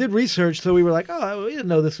 and we did research, so we were like, oh, we didn't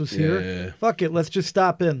know this was here. Yeah. Fuck it, let's just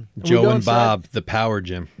stop in. And we Joe go and inside. Bob, the Power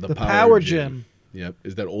Gym. The Power Gym. Yep.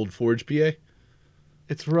 Is that Old Forge, PA?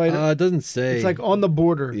 It's right. It doesn't say. It's like on the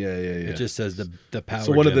border. Yeah. It just says the Power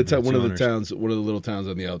So one of Gym. the It's one of the owners. towns, one of the little towns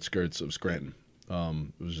on the outskirts of Scranton.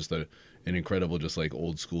 It was just an incredible, just like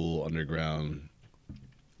old school underground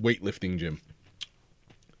weightlifting gym.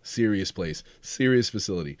 Serious place, serious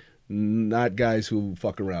facility. Not guys who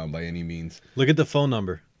fuck around by any means. Look at the phone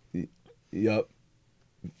number. Yup.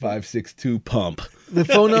 562 pump. The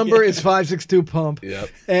phone number is 562 pump. Yep.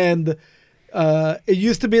 And it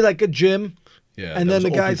used to be like a gym. Yeah. And that then was the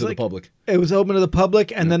open guy's to like, the public. It was open to the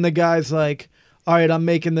public, and then the guy's like, all right, I'm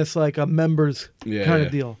making this like a members Yeah, kind yeah.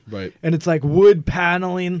 of deal. Right. And it's like wood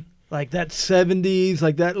paneling, like that 70s,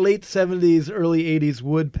 like that late 70s, early 80s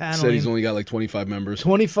wood paneling. Said he's only got like 25 members.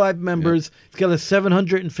 25 members. He's got a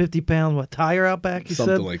 750-pound tire out back, he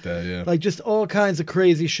Something said. like that, yeah. Like just all kinds of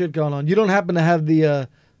crazy shit going on. You don't happen to have the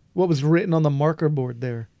what was written on the marker board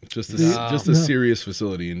there. Just No. a serious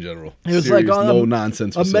facility in general. It was Serious, like on no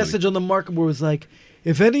nonsense a facility. message on the marker board was like,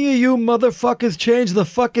 if any of you motherfuckers change the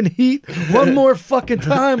fucking heat one more fucking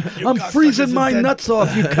time, I'm freezing cocksuckers my are dead. nuts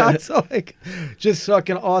off, you cocks. Like, just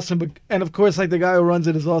fucking awesome. But, and of course, like the guy who runs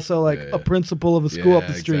it is also like Yeah. a principal of a school up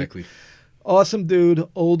the street. Exactly. Awesome dude,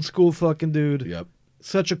 old school fucking dude. Yep.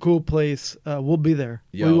 Such a cool place. We'll be there.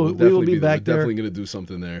 Yeah, we we'll will definitely be there. back We're there. definitely gonna do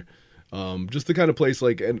something there. Just the kind of place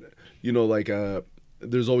like, and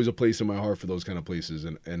there's always a place in my heart for those kind of places,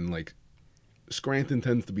 and like Scranton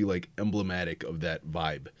tends to be like emblematic of that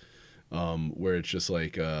vibe, where it's just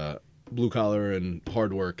like blue collar and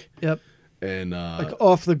hard work, Yep. and Like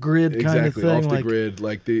off the grid kind of exactly thing. off the like, grid.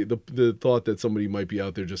 Like the thought that somebody might be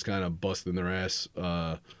out there just kind of busting their ass,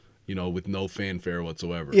 with no fanfare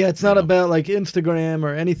whatsoever. Yeah, it's not you know? about like Instagram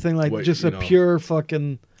or anything like What, just you a know, pure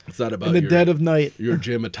fucking It's not about in the your, dead of night. your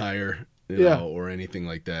gym attire, Yeah. or anything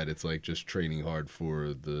like that. It's like just training hard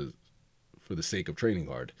for the sake of training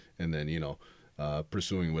hard, and then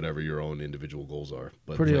pursuing whatever your own individual goals are.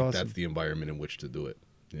 But Pretty like, awesome. that's the environment in which to do it.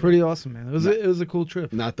 you know? Pretty awesome, man. It was a cool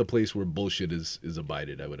trip. Not the place where bullshit is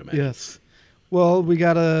abided, I would imagine. Yes. Well, we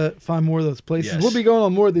gotta find more of those places. Yes. We'll be going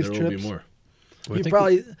on more of these There trips. will be more. Well, I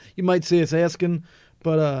think You might see us asking,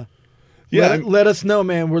 but Yeah, let us know,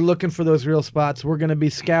 man. We're looking for those real spots. We're gonna be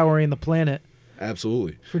scouring the planet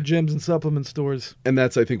Absolutely. for gyms and supplement stores. And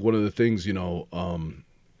that's, I think, one of the things,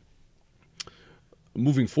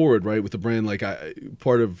 moving forward, right, with the brand, like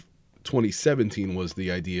part of 2017 was the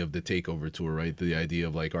idea of the takeover tour, right? The idea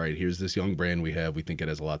of like, all right, here's this young brand we have. We think it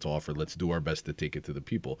has a lot to offer. Let's do our best to take it to the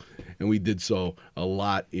people. And we did so a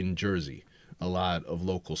lot in Jersey, a lot of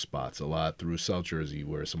local spots, a lot through South Jersey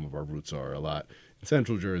where some of our roots are, a lot in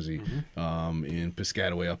Central Jersey, in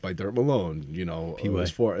Piscataway up by Dirt Malone,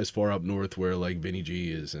 as far up north where like Vinny G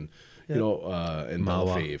is, and Yep. and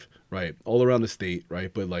Bella Mawa. Fave, right? All around the state,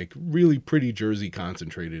 right? But like really pretty Jersey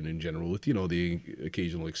concentrated in general, with the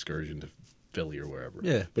occasional excursion to Philly or wherever.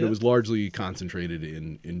 Yeah. But it was largely concentrated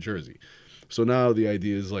in Jersey. So now the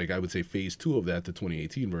idea is, like, I would say phase 2 of that, the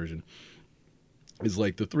 2018 version, is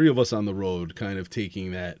like the three of us on the road kind of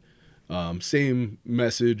taking that same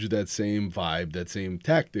message, that same vibe, that same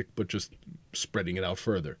tactic, but just spreading it out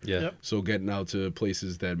further. Yeah. Yep. So getting out to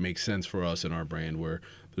places that make sense for us and our brand, where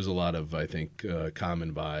there's a lot of, I think,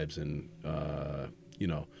 common vibes and,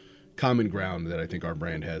 common ground that I think our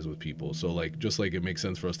brand has with people. So like, just like it makes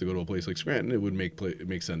sense for us to go to a place like Scranton, it would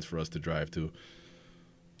make sense for us to drive to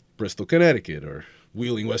Bristol, Connecticut, or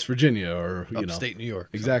Wheeling, West Virginia, or Upstate New York.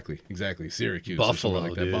 Exactly. Syracuse, or Buffalo, somewhere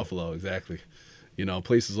like that. dude. Buffalo, exactly.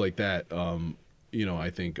 Places like that. I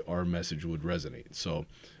think our message would resonate.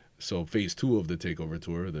 So phase 2 of the takeover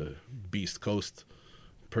tour, the Beast Coast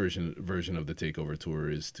version of the takeover tour,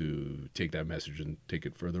 is to take that message and take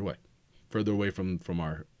it further away from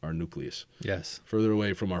our nucleus, Yes. further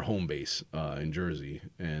away from our home base in Jersey,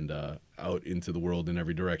 and out into the world in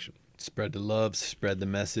every direction. Spread the love, spread the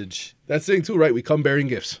message. That's the thing too, right? We come bearing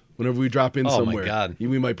gifts. Whenever we drop in Oh, my somewhere, God.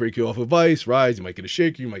 we might break you off of ice, rides. You might get a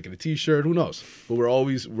shaker, you might get a T-shirt. Who knows? But we're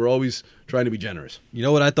always trying to be generous. You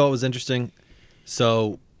know what I thought was interesting?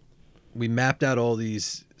 So we mapped out all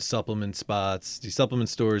these supplement spots, these supplement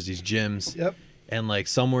stores, these gyms, Yep. and like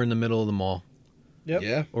some were in the middle of the mall, Yep.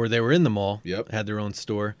 Yeah. or they were in the mall, Yep. had their own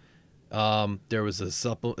store. There was a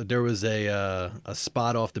spot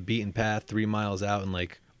off the beaten path 3 miles out in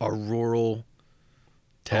like a rural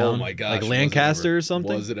town. Oh my gosh. Like Lancaster or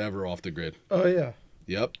something. Was it ever off the grid? Oh yeah.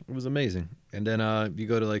 Yep. It was amazing. And then you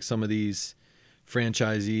go to like some of these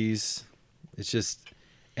franchisees. It's just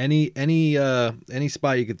any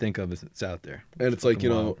spot you could think of, it's out there. And it's like, Fucking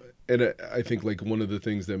wild. and I think like one of the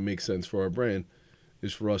things that makes sense for our brand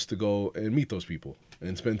is for us to go and meet those people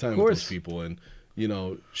and spend time with those people and,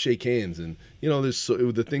 shake hands. And,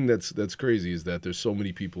 the thing that's crazy is that there's so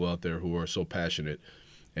many people out there who are so passionate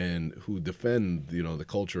and who defend, the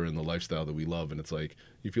culture and the lifestyle that we love. And it's like,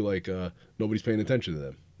 you feel like nobody's paying attention to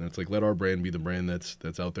them. And it's like, let our brand be the brand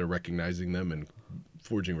that's out there recognizing them and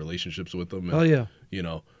forging relationships with them. And, Oh yeah.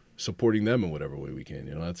 Supporting them in whatever way we can.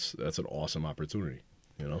 That's an awesome opportunity,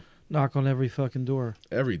 Knock on every fucking door.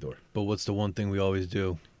 Every door. But what's the one thing we always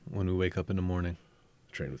do when we wake up in the morning?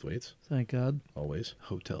 Train with weights. Thank God. Always.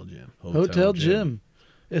 Hotel gym. Hotel gym.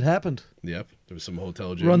 It happened. Yep. There was some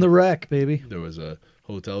hotel gym. Run the rack, baby. There was a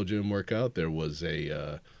hotel gym workout. There was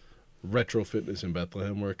a retro fitness in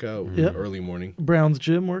Bethlehem workout. Yep. Early morning. Brown's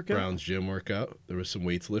gym workout. Brown's gym workout. There was some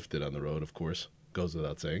weights lifted on the road, of course. Goes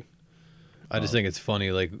without saying. I just think it's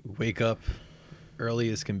funny. Like, wake up early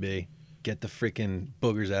as can be, get the freaking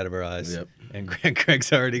boogers out of our eyes. Yep. And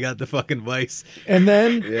Greg's already got the fucking vice. And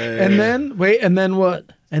then, then, wait, and then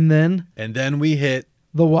what? And then we hit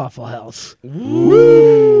the Waffle House.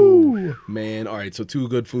 Woo! Man, all right. So 2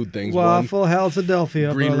 good food things. Waffle House, Adelphia.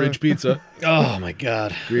 One, Green Ridge Pizza. Oh my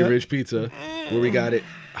God. Green Ridge Pizza, where we got it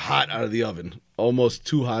hot out of the oven, almost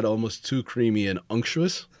too hot, almost too creamy and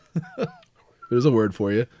unctuous. There's a word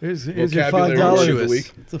for you. Here's your Vocabulary $5 word of the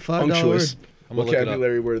week. It's a $5 Unctuous. word. I'm gonna look it up.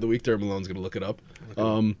 Vocabulary word of the week. Malone's gonna look it up.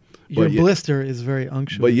 Your But yeah- blister is very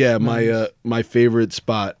unctuous. But yeah, Nice. my favorite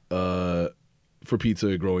spot for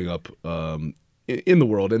pizza growing up in the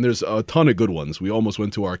world, and there's a ton of good ones. We almost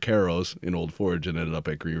went to Arcaro's in Old Forge and ended up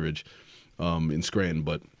at Green Ridge in Scranton,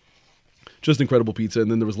 but just incredible pizza. And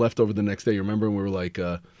then there was leftover the next day. You remember? And we were like,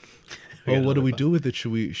 what do we do with it?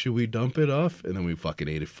 Should we dump it off? And then we fucking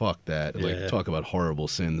ate it. Fuck that. Yeah. Like, talk about horrible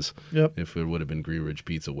sins. Yep. If it would have been Green Ridge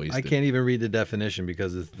pizza wasted. I can't even read the definition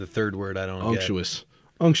because it's the third word I don't Unctuous.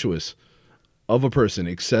 Unctuous. Of a person,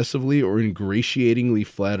 excessively or ingratiatingly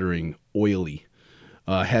flattering, oily,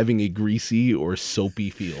 having a greasy or soapy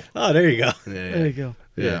feel. get. Oh, there you go. There you go.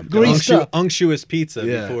 Yeah. Greased up. Unctuous pizza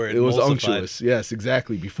Yeah, before it was emulsified. unctuous. Yes,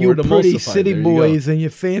 exactly. Before You it pretty emulsified. city There you boys go. and your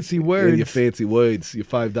fancy words. And your fancy words, your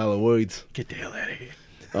 $5 words. Get the hell out of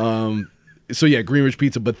here. So yeah, Green Ridge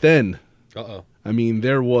pizza. But then, Uh-oh. I mean,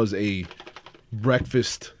 there was a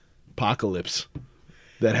breakfast apocalypse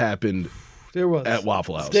that happened There was. at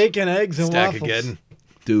Waffle House. Steak and eggs and Stack waffles. again.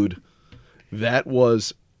 Dude, that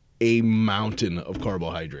was a mountain of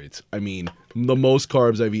carbohydrates. I mean, the most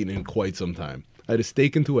carbs I've eaten in quite some time. I had a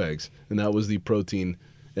steak and 2 eggs, and that was the protein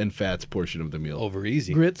and fats portion of the meal. Over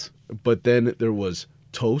easy. Grits. But then there was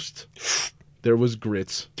toast, there was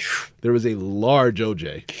grits, there was a large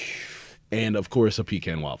OJ, and of course a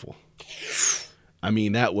pecan waffle. I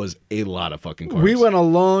mean, that was a lot of fucking carbs. We went a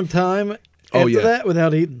long time after that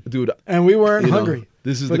without eating. Dude, And we weren't you know, hungry.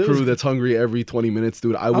 this is But the it crew was- that's hungry every 20 minutes,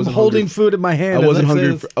 dude. I I'm wasn't holding hungry. food in my hand. I wasn't as it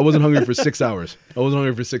hungry. says. I wasn't hungry for 6 hours. I wasn't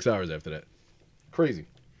hungry for 6 hours after that. Crazy.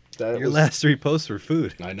 That Your was- last 3 posts were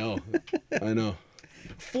food. I know. I know.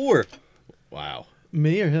 4. Wow.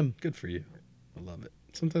 Me or him? Good for you. I love it.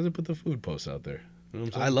 Sometimes I put the food posts out there. You know what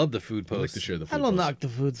I'm saying? I love the food I like posts. to share the food I don't posts. knock the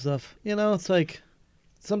food stuff. It's like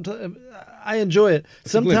sometimes I enjoy it. It's a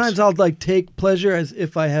Sometimes glimpse. I'll like take pleasure as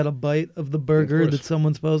if I had a bite of the burger course. that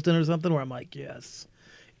someone's posting or something where I'm like, yes,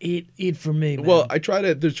 eat for me, man. Well, I try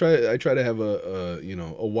to have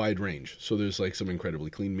a wide range. So there's like some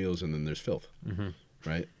incredibly clean meals, and then there's filth,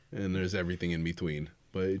 right? And there's everything in between.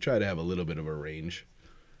 But I try to have a little bit of a range,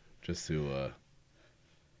 just to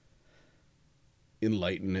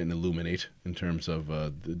enlighten and illuminate in terms of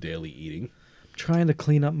the daily eating. trying to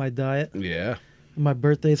clean up my diet. Yeah. My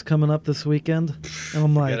birthday's coming up this weekend, and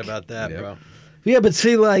I'm like, Forget about that, Yep. bro. yeah, but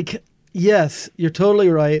see, like, yes, you're totally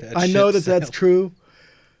right. That I know ship that that's sailed. true,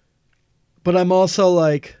 but I'm also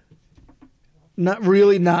like, not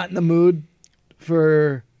in the mood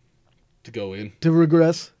to To go in.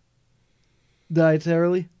 regress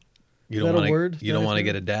dietarily. You Is that don't a want word? to. You don't want to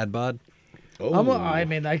Dietary? get a dad bod. Oh.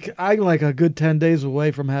 I'm like a good 10 days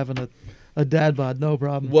away from having a dad bod, no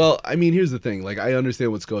problem. Well, I mean, here's the thing. Like, I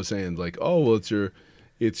understand what Scott's saying. Like, oh, well,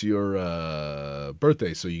 it's your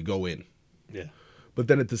birthday, so you go in. Yeah. But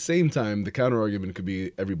then at the same time, the counter argument could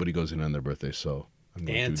be everybody goes in on their birthday, so I'm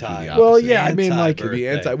going to do the Anti. opposite. Well, yeah, I mean, like, To be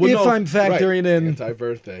Anti-birthday. anti. Well, if no, I'm factoring in,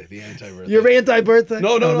 anti-birthday, the anti-birthday. you're anti-birthday.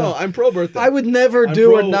 No. I'm pro-birthday. I would never I'm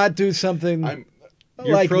do or pro- not do something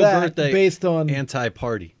You're like that pro-birthday, based on.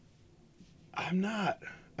 anti-party. I'm not.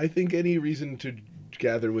 I think any reason to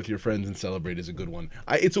gather with your friends and celebrate is a good one.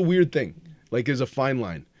 It's a weird thing. Like, there's a fine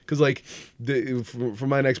line. Because, like, for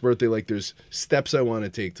my next birthday, like, there's steps I want to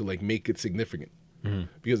take to, like, make it significant.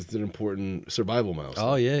 Because it's an important survival milestone.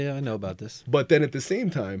 Oh yeah, I know about this. But then at the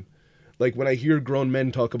same time, like, when I hear grown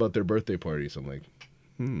men talk about their birthday parties, I'm like,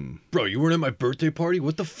 Bro, you weren't at my birthday party?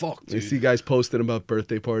 What the fuck, I dude? see guys posting about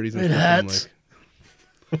birthday parties and Red stuff. I'm hats.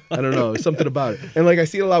 like, I don't know, something about it. And, like, I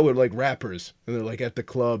see it a lot with, like, rappers, and they're, like, at the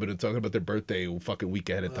club, and they're talking about their birthday a fucking week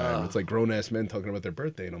ahead of time. It's like grown-ass men talking about their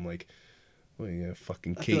birthday, and I'm like, well, yeah,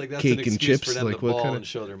 fucking I feel cake, like that's cake an and excuse chips. for them Like, to what ball kind and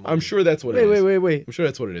show their of? money. I'm sure that's what it is. Wait. I'm sure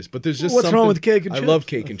that's what it is. But there's just What's something. wrong with cake and I chips? love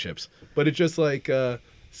cake and chips, but it's just like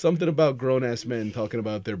something about grown-ass men talking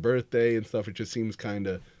about their birthday and stuff. It just seems kind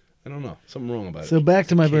of, I don't know, something wrong about So it. back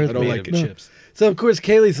to my birthday. I don't Made like of it. chips. So of course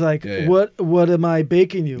Kaylee's like, Yeah. what am I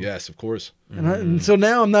baking you? Yes, of course. And so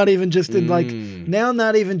now I'm not even just in like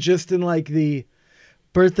the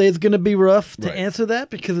birthday's gonna be rough to Right. answer that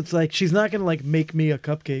because it's like she's not gonna like make me a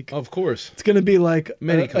cupcake. Of course. It's gonna be like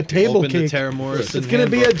Many a cupcakes. table Open the cake. Tara Morrison It's gonna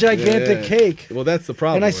be a handbook. gigantic Yeah. cake. Well, that's the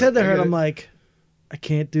problem. And I said to her, get I'm it. like, I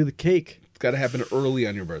can't do the cake. It's got to happen early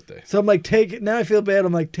on your birthday. So I'm like, now I feel bad.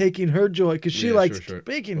 I'm like taking her joy because she Yeah, likes sure.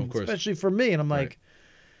 baking, Of course. especially for me. And I'm Right.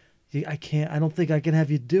 like, I can't. I don't think I can have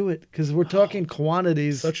you do it because we're talking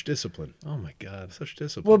quantities. Such discipline. Oh my god. Such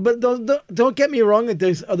discipline. Well, but don't get me wrong. That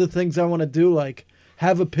there's other things I want to do, like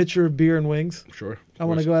have a pitcher of beer and wings. Sure. I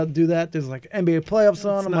want to go out and do that. There's like NBA playoffs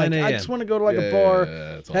on. It's I'm like, 9 I a.m. just want to go to like Yeah, a bar,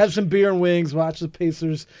 that's have awesome. some beer and wings, watch the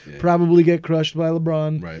Pacers Yeah. probably get crushed by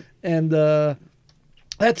LeBron. Right. And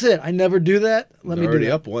that's it. I never do that. Let me They're do already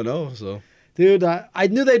that. up 1-0, so Dude, I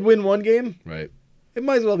knew they'd win one game. right. It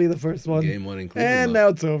might as well be the first one. Game one in Cleveland. And though. now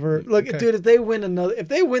it's over. Look, Okay. dude, if they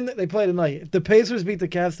win, they play tonight. If the Pacers beat the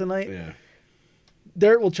Cavs tonight, Yeah.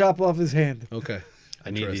 Dirt will chop off his hand. Okay. I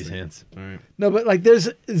need these Interesting. hands. All right. No, but like,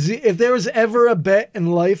 if there was ever a bet in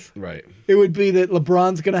life, Right. it would be that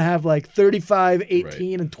LeBron's gonna have like 35,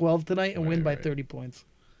 18, Right. and 12 tonight and win by 30 points.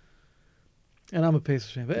 And I'm a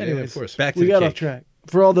Pacers fan, but Yeah, anyways, of course. Back to we the got cake. off track.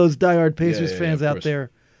 For all those diehard Pacers yeah, fans of out course.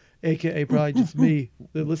 there, aka probably just me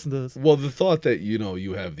that listen to this. Well, the thought that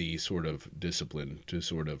you have the sort of discipline to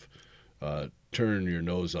sort of turn your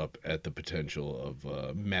nose up at the potential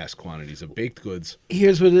of mass quantities of baked goods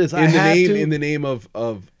Here's what it is. in the name of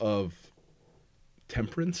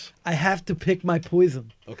temperance. I have to pick my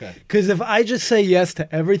poison. Okay. Because if I just say yes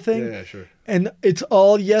to everything Yeah, sure. and it's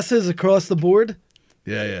all yeses across the board,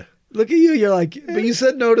 Yeah. look at you. You're like, but you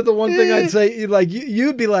said no to the one thing I'd say.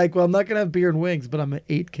 You'd be like, well, I'm not going to have beer and wings, but I'm at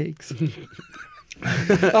 8 cakes.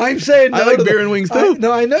 I'm saying no I like to beer and wings too.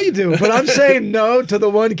 No, I know you do, but I'm saying no to the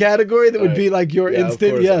one category that would be like your Yeah, of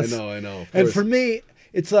instant course. yes. I know. Of And course. for me,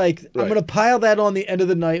 it's like I'm Right. gonna pile that on the end of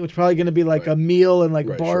the night, which is probably gonna be like a meal and like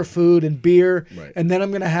Right, bar sure. food and beer, Right. and then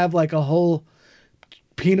I'm gonna have like a whole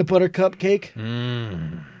peanut butter cupcake,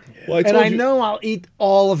 Well, and I know I'll eat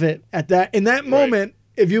all of it at that in that moment.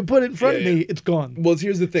 If you put it in front of Yeah, me, yeah. it's gone. Well,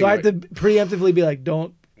 here's the thing. So I have right? to preemptively be like,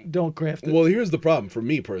 don't craft it. Well, here's the problem for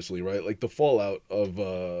me personally, right? Like the fallout of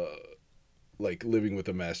like living with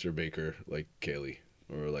a master baker like Kaylee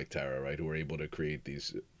or like Tara, right, who are able to create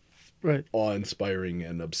these Right. awe-inspiring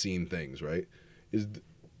and obscene things, right?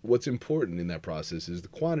 What's important in that process is the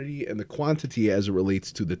quantity and the quantity as it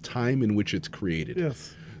relates to the time in which it's created.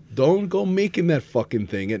 Yes. Don't go making that fucking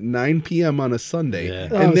thing at 9 p.m. on a Sunday, Yeah.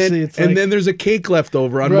 Oh, and then see, it's like- then there's a cake left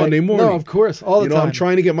over on Right. Monday morning. No, of course, all the time. I'm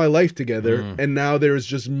trying to get my life together, and now there's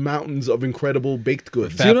just mountains of incredible baked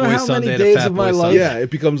goods. Do you know Fat Boy how Sunday many to days Fat of Boy my life? Sunday. Yeah, it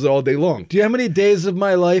becomes all day long. Do you know how many days of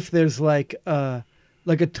my life there's like a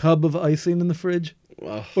tub of icing in the fridge?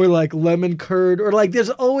 Wow. Or like lemon curd, or like there's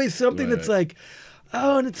always something Right. that's like,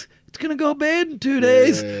 oh, and it's gonna go bad in 2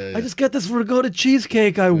 days. Yeah. I just got this Ricotta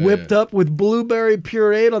cheesecake I whipped up with blueberry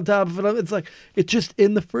puree on top of it. It's like it's just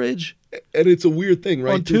in the fridge. And it's a weird thing,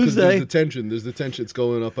 right? On too, 'cause Tuesday. There's the tension. There's the tension. It's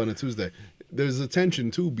going up on a Tuesday. There's a tension,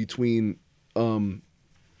 too, between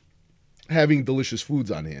having delicious foods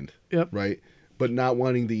on hand, Yep. right? But not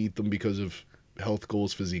wanting to eat them because of health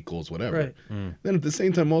goals, physique goals, whatever. Right. Then at the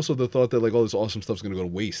same time, also the thought that like all this awesome stuff's going to go to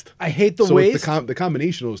waste. I hate the so waste. It's the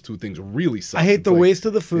combination of those two things really sucks. I hate It's the like, waste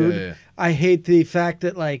of the food. Yeah. I hate the fact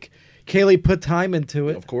that like Kaylee put time into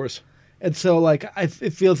it, Of course. and so like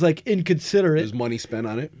it feels like inconsiderate. There's money spent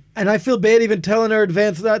on it. And I feel bad even telling her in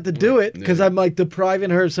advance not to do it because Yeah. I'm like depriving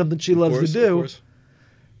her of something she loves Of to do. course.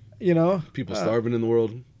 You know, People starving in the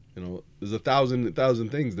world. You know, there's a thousand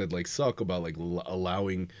things that like suck about like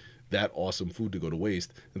allowing that awesome food to go to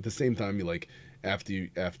waste. At the same time, you like after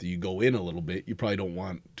you go in a little bit, you probably don't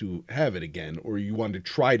want to have it again, or you want to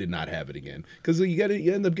try to not have it again, because you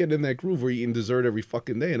end up getting in that groove where you're eating dessert every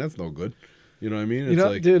fucking day, and that's no good. You know what I mean? It's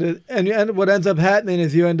like, dude, and what ends up happening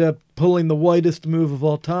is you end up pulling the whitest move of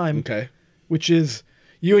all time. Okay. Which is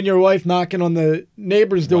you and your wife knocking on the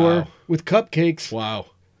neighbor's door with cupcakes. Wow.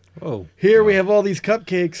 Oh, Here we have all these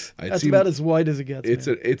cupcakes. That's about as white as it gets.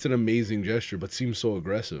 It's an amazing gesture, but seems so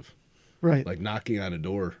aggressive. Right. Like knocking on a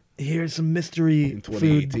door. Here's some mystery In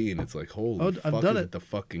 2018, food. it's like, holy fuck, I've done is it. it the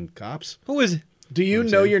fucking cops? who is it? Do you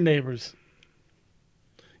know your neighbors?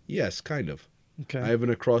 Yes, kind of. Okay. I have an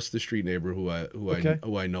across the street neighbor who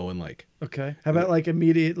I know and like. Okay. How about like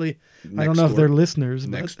immediately? I don't Next know if door. they're listeners.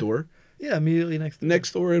 Next but, door. Yeah, immediately next door.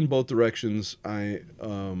 Next door in both directions, I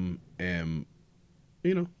am,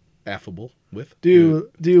 affable with. Do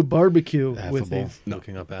you barbecue with Affable. these? No.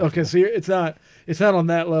 Looking up affable. Okay, so it's not on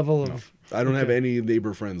that level of. I don't have Okay. any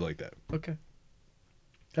neighbor friends like that. Okay.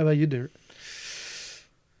 How about you, Derek?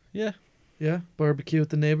 Yeah. Yeah, barbecue with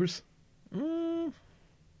the neighbors.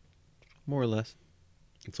 More or less.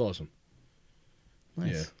 It's awesome.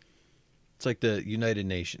 Nice. Yeah. It's like the United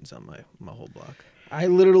Nations on my whole block. I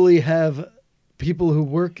literally have people who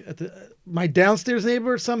work at my downstairs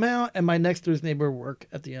neighbor somehow, and my next door's neighbor work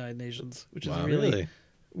at the United Nations, which is Wow. really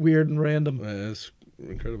weird and random. That's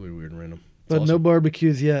incredibly weird and random. But It's no awesome.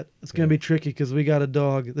 barbecues yet. It's gonna Yeah. be tricky because we got a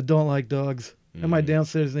dog that don't like dogs, and my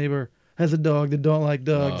downstairs neighbor has a dog that don't like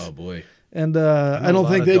dogs. Oh boy. And know I a don't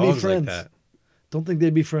lot think of they'd be dogs like friends. that. Don't think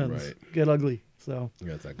they'd be friends. Right. Get ugly. So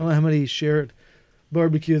Yeah, it's I don't know how many shared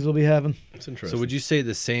barbecues we'll be having. It's interesting. So would you say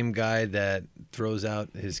the same guy that throws out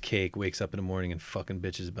his cake wakes up in the morning and fucking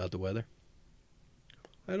bitches about the weather?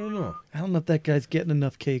 I don't know. I don't know if that guy's getting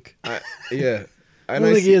enough cake. Yeah. I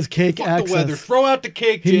don't think he has cake access. Throw out the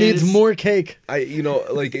cake. He needs more cake. But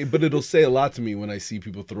it'll say a lot to me when I see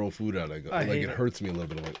people throw food out. I go, I like hate it it. hurts me a little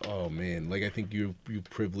bit. I'm like, oh man, like I think you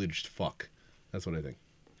privileged fuck. That's what I think.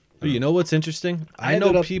 But you know what's interesting? I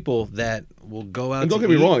ended know up- people that will go out. And don't to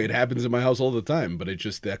get me eat. wrong, it happens in my house all the time. But it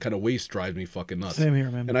just that kind of waste drives me fucking nuts. Same here,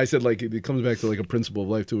 man. And I said like it comes back to like a principle of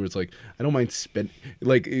life too, where it's like I don't mind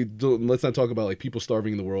let's not talk about like people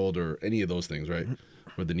starving in the world or any of those things, right?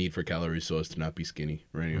 Or the need for calories so as to not be skinny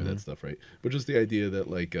or any of that stuff, right? But just the idea that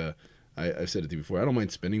like I've said it to you before. I don't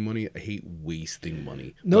mind spending money. I hate wasting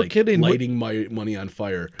money. No Like, kidding. Lighting my money on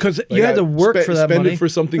fire 'Cause you had to work for that spend money. it for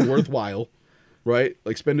something worthwhile, right?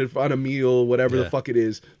 Like spend it on a meal, whatever the Yeah. fuck it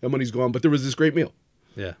is. That money's gone, but there was this great meal.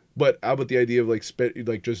 Yeah. But how about the idea of like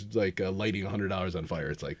lighting $100 on fire?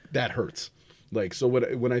 It's like that hurts. Like so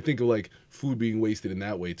when I think of like food being wasted in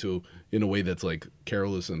that way too, in a way that's like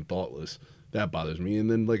careless and thoughtless, that bothers me. And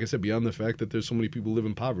then like I said, beyond the fact that there's so many people who live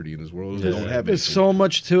in poverty in this world who don't have There's anything. so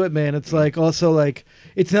much to it, man. It's like also like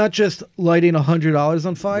it's not just lighting $100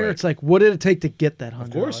 on fire. Right. It's like what did it take to get that $100?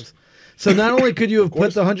 Of course. So not only could you have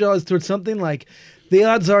put the $100 towards something, like the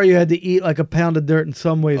odds are you had to eat like a pound of dirt in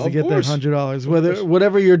some ways to Of get course. that $100. course.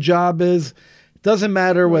 Whatever your job is, doesn't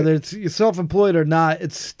matter whether it's you're self-employed or not.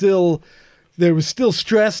 It's still there was still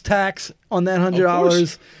stress tax on that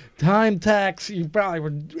 $100. Time tax. You probably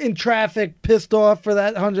were in traffic, pissed off for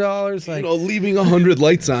that $100. Like Leaving 100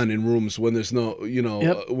 lights on in rooms when there's no,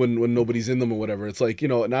 Yep. when nobody's in them or whatever. It's like,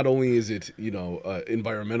 not only is it,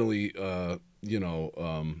 environmentally,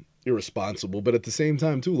 irresponsible, but at the same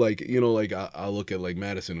time too, like, I look at like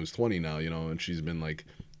Madison, who's 20 now, and she's been like,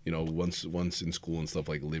 once in school and stuff,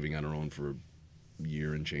 like living on her own for a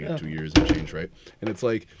year and change, 2 years and change, right? And it's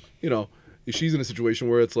like, she's in a situation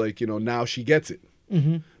where it's like, now she gets it.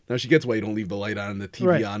 Mm-hmm. Now she gets why you don't leave the light on and the TV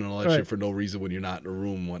Right. on and all that Right. shit for no reason when you're not in a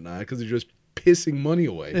room and whatnot, because you're just pissing money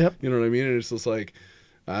away. Yep. You know what I mean? And it's just like,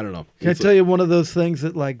 I don't know. Can I It's tell you one of those things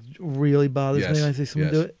that like really bothers Yes, me when I see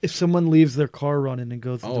someone yes. do it? If someone leaves their car running and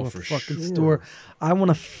goes into Oh, a for fucking sure. store, I want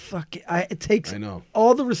to fuck it. It takes I know.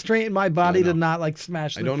 all the restraint in my body I know. to not like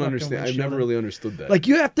smash. I the don't fucking understand. I've windshield never in. really understood that. Like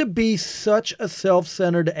you have to be such a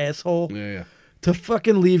self-centered asshole yeah. to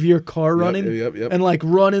fucking leave your car running yep. and like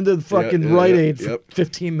run into the fucking yeah, Rite yep, Aid for yep.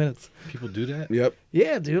 15 minutes. People do that. Yep.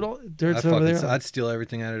 Yeah, dude, dirt's over there. I'd steal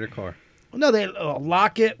everything out of their car. No, they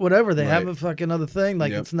lock it, whatever. They have Right. a fucking other thing.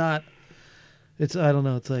 Like Yep. it's not. It's I don't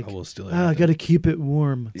know. It's like I will steal I everything. got to keep it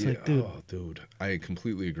warm. It's Yeah. like, dude, Oh, dude. I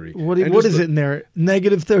completely agree. what And what just is it in there?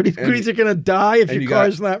 Negative 30 degrees. You're gonna die if and your you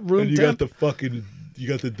car's got- not room and you temp. got the fucking, you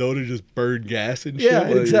got the dough to just burn gas and shit. Yeah,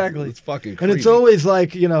 Like, exactly. It's fucking and crazy. it's always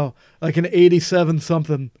like like an 87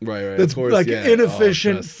 something. Right. That's of course, like yeah.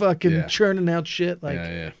 inefficient, Oh, just- fucking yeah. churning out shit. Like,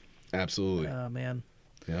 yeah. Absolutely. oh man.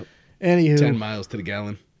 Yep. Anywho, 10 miles to the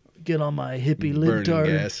gallon. get on my hippie Burning libtard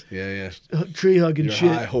gas. Yeah. tree hugging Your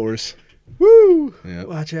shit. high horse. Woo! Yep.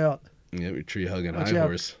 Watch out. Yep, your tree hugging Watch high out.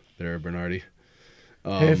 horse there, Bernardi.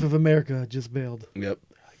 Half of America just bailed. Yep.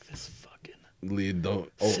 Like this fucking Lead don't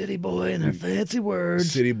city boy and their fancy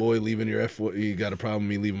words. City boy leaving your you got a problem with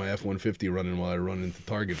me leaving my F-150 running while I run into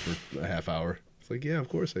Target for a half hour. It's like, yeah, of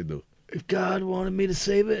course I do. If God wanted me to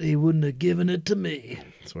save it, he wouldn't have given it to me.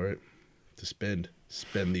 That's right. To spend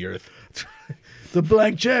the earth. The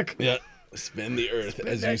blank check. Yeah. Spend the earth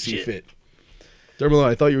as you that see shit. fit. Dermalo,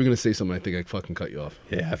 I thought you were going to say something. I think I fucking cut you off.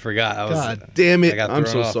 Yeah, I forgot. God damn I it. got I'm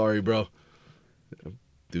thrown so off. sorry, bro.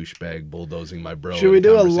 Douchebag bulldozing my bro. Should in we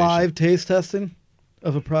do a conversation. live taste testing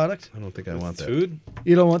of a product? I don't think I want that. Food?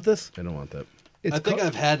 You don't want this? I don't want that. It's I think ca-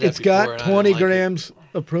 I've had that It's before, got and I 20 didn't like it. grams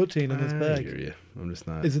of protein in this I bag. hear you. I'm just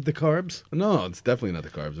not. Is it the carbs? No, it's definitely not the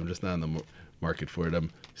carbs. I'm just not in the market for it.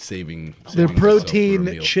 I'm saving. They're saving myself for a protein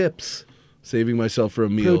meal. chips. Saving myself for a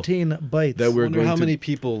meal. Protein bites. That we're Wonder going how to. many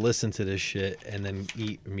people listen to this shit and then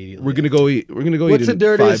eat immediately. We're gonna go eat. We're gonna go What's eat the in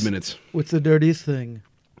dirtiest? 5 minutes. What's the dirtiest thing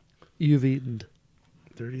you've eaten?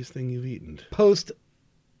 Dirtiest thing you've eaten. Post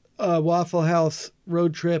Waffle House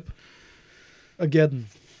road trip again.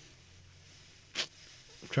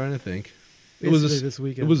 I'm trying to think. It was Basically this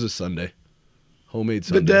weekend. It was a Sunday. Homemade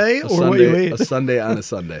Sunday. day A or what Sunday, you ate? A Sunday on a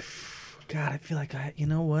Sunday. God, I feel like you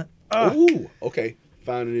know what? Ooh, okay.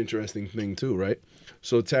 Found an interesting thing too, right?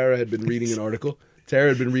 So Tara had been reading an article.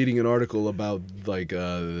 About like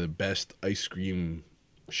the best ice cream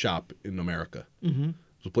shop in America. Mm-hmm.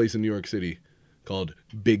 There's a place in New York City called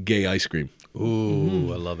Big Gay Ice Cream,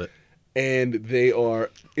 Ooh, I love it. and they are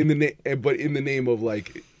in the name of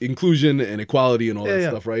like inclusion and equality and all that Yeah.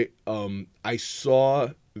 stuff, right? I saw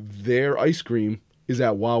their ice cream is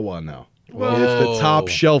at Wawa now. And it's the Whoa. top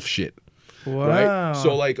shelf shit. Wow. Right?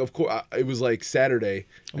 So, like, of course, it was like Saturday,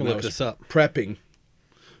 I'm and gonna I look was this up. prepping,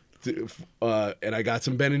 and I got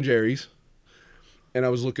some Ben and Jerry's, and I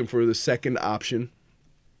was looking for the second option.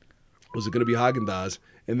 Was it going to be Haagen-Dazs?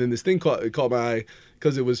 And then this thing caught my eye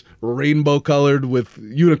because it was rainbow colored with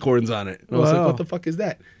unicorns on it. And I was like, Wow. what the fuck is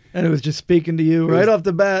that? And it was just speaking to you right was- off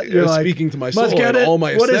the bat. it You're was like, speaking to my "Must soul get and it. all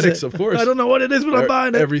my What is aesthetics, it? of course. I don't know what it is, but I'm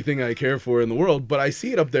buying it. Everything I care for in the world. But I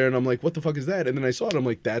see it up there and I'm like, what the fuck is that? And then I saw it. I'm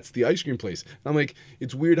like, that's the ice cream place. And I'm like,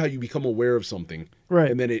 it's weird how you become aware of something.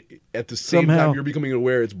 Right. And then it at the same Somehow. time you're becoming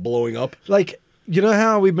aware it's blowing up. Like, you know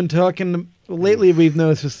how we've been talking lately? We've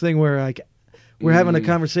noticed this thing where like we're having a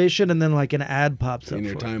conversation and then like an ad pops up In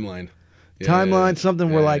your for it. timeline. Yeah, Timeline, something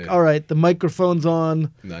yeah, we're like, yeah. all right, the microphone's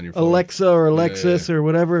on On your phone. Alexa or Alexis or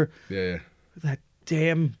whatever Yeah, that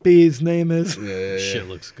damn bee's name is. yeah. Shit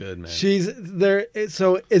looks good, man. She's there.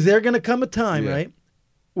 So is there going to come a time, Yeah. right,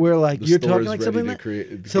 where like The you're store talking is like ready something to like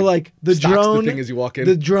create- so like the stocks drone the thing as you walk in.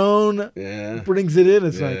 the drone Yeah. brings it in.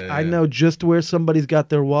 It's like Yeah, I yeah. know just where somebody's got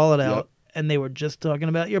their wallet out, Yep. and they were just talking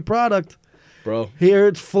about your product. Bro, Here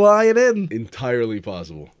it's flying in. entirely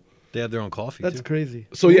possible. They have their own coffee, That's too. crazy.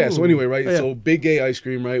 So yeah, so Ooh. anyway, right? Oh, yeah. So Big Gay Ice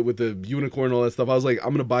Cream, right, with the unicorn and all that stuff. I was like,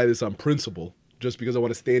 I'm gonna buy this on principle, just because I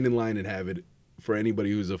want to stand in line and have it for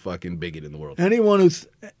anybody who's a fucking bigot in the world. Anyone who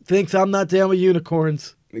thinks I'm not down with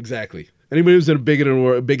unicorns, Exactly. Anybody who's a bigot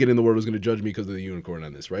in the world is gonna judge me because of the unicorn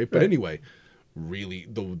on this, right? But Right. anyway, really,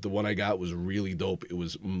 the one I got was really dope. It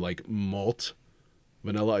was like malt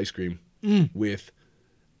vanilla ice cream with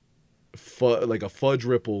like a fudge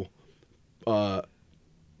ripple,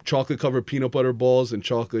 chocolate covered peanut butter balls and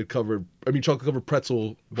chocolate covered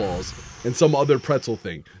pretzel balls and some other pretzel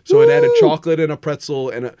thing. So it had a chocolate and a pretzel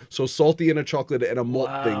and so salty and a chocolate and a malt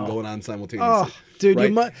thing going on simultaneously. Oh, dude, you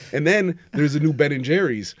right? might- And then there's a new Ben and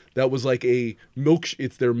Jerry's that was like a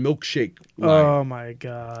it's their milkshake line. oh my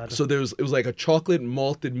god, So it was like a chocolate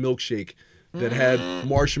malted milkshake that had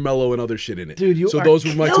marshmallow and other shit in it. Dude, you so are those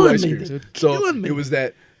were my two killing ice me, creams. dude. So Killing me. it was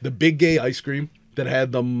the Big Gay ice cream that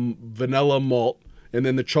had the vanilla malt and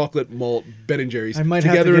then the chocolate malt Ben and Jerry's I might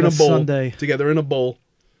have to together get in a a bowl. sundae. Together in a bowl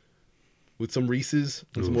with some Reese's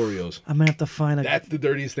and some Oreos. I'm gonna have to find a That's the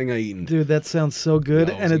dirtiest thing I eaten. dude. That sounds so good,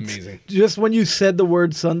 That and was it's amazing. just when you said the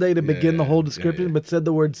word Sunday to begin the Yeah, whole yeah, description, yeah. but said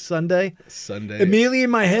the word Sunday. Sunday. Immediately in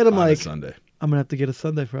my head, I'm on a like, Sunday. I'm gonna have to get a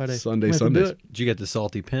Sunday Friday. Sunday, I'm gonna have to do Sundays. it. Did you get the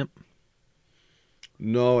salty pimp?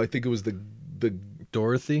 No, I think it was the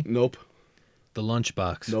Dorothy? nope. The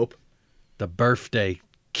lunchbox? Nope. The birthday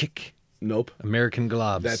kick? Nope. American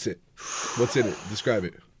globs? That's it. What's in it? Describe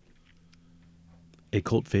it. A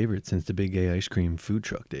cult favorite since the Big Gay Ice Cream food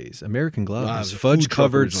truck days. American Wow, globs, it's a food truck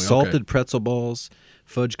fudge-covered originally, salted okay. pretzel balls,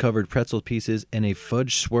 fudge-covered pretzel pieces, and a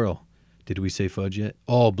fudge swirl. Did we say fudge yet?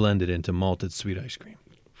 All blended into malted sweet ice cream.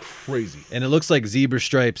 Crazy. And it looks like zebra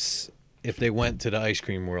stripes if they went to the ice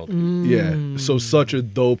cream world. Yeah, so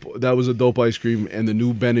that was a dope ice cream, and the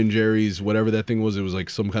new Ben and Jerry's, whatever that thing was, it was like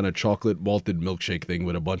some kind of chocolate malted milkshake thing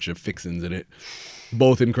with a bunch of fixins in it.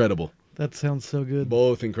 Both incredible. That sounds so good.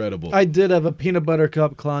 Both incredible. I did have a peanut butter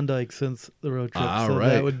cup Klondike since the road trip, so right.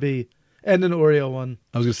 that would be, and an Oreo one.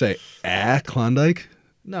 I was gonna say, Klondike.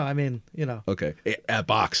 No, I mean, you know. Okay, at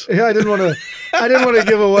box. Yeah, I didn't want to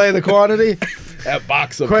give away the quantity. At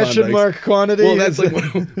box of Question Klondikes. mark quantity. Well, that's like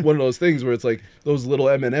one of those things where it's like those little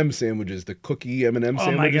M&M sandwiches, the cookie M&M sandwiches.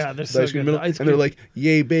 Oh my God, they're with so ice cream good. in the middle, and they're like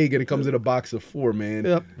yay big, and it comes in a box of 4, man.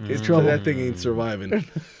 Yep. It's Trouble. That thing ain't surviving.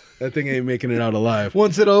 That thing ain't making it out alive.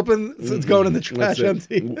 Once it opens, it's going in the trash That's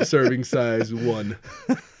it. empty. Serving size 1.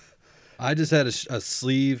 I just had a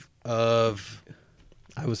sleeve of.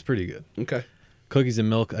 I was pretty good. Okay. Cookies and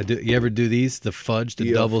milk. You ever do these? The fudge, the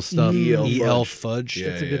EL double stuff, EL fudge. Yeah,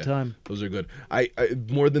 It's a good time. Those are good. I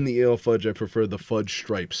more than the EL fudge, I prefer the fudge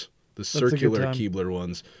stripes, the a good circular time. Keebler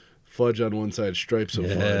ones. Fudge on one side, stripes of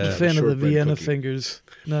Yeah. fudge. I'm I'm a a fan of the shortbread Vienna cookie. fingers.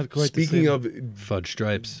 Not quite Speaking the same. of Fudge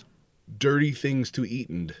stripes. dirty things to eat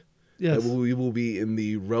and Yes. that we will be in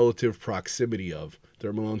the relative proximity of.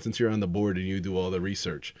 Derek Malone, since you're on the board and you do all the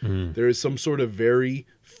research, there is some sort of very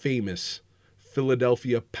famous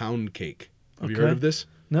Philadelphia pound cake. Have you heard Okay. of this?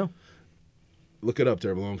 No. Look it up,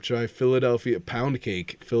 Derek Malone. Try Philadelphia pound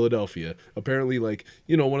cake, Philadelphia. Apparently, like,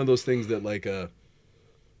 one of those things that like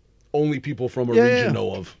only people from a region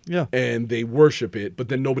know of. Yeah. And they worship it, but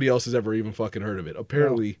then nobody else has ever even fucking heard of it.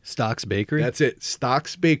 Apparently, Stock's Bakery. that's it.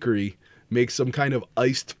 Stock's Bakery makes some kind of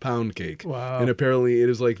iced pound cake. Wow. And apparently it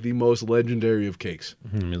is like the most legendary of cakes.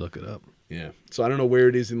 Let me look it up. Yeah. So I don't know where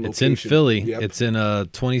it is in It's location. in Philly. Yep. It's in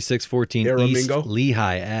 2614 East Aramingo?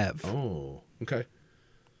 Lehigh Ave. Oh, okay.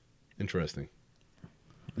 Interesting.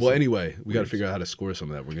 Well, anyway, we got to figure out how to score some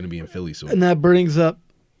of that. We're going to be in Philly soon. And that brings up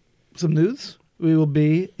some news. We will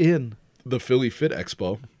be in. The Philly Fit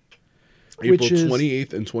Expo, Which April is-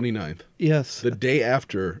 28th and 29th, Yes. the day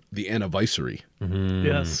after the anniversary,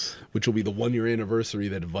 Yes. which will be the 1-year anniversary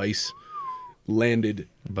that Vice landed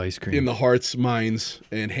Vice cream. in the hearts, minds,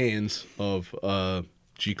 and hands of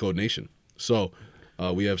G Code Nation. So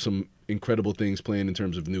we have some incredible things planned in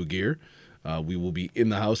terms of new gear. We will be in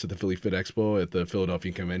the house at the Philly Fit Expo at the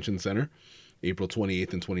Philadelphia Convention Center, April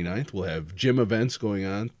 28th and 29th. We'll have gym events going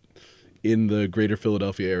on in the greater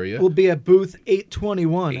Philadelphia area. We'll be at booth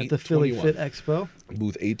 821 at the Philly 821. Fit Expo.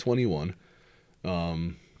 Booth 821.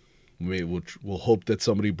 We'll hope that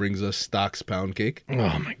somebody brings us Stock's pound cake. Oh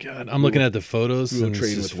my god! I'm looking at the photos. We'll and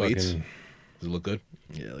train this with is weights. fucking- Does it look good?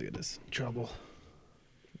 Yeah, look at this. Trouble.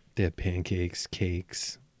 They have pancakes,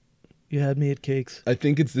 cakes. You had me at cakes. I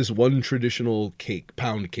think it's this one traditional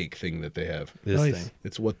pound cake thing that they have. This Nice.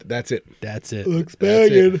 thing. That's it. That's it. Looks That's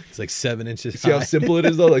it. banging. It's like 7 inches See how high. simple it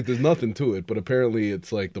is though? Like there's nothing to it, but apparently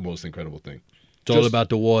it's like the most incredible thing. It's all about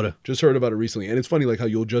the water. Just heard about it recently, and it's funny like how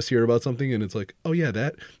you'll just hear about something and it's like, oh yeah,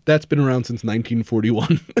 that's been around since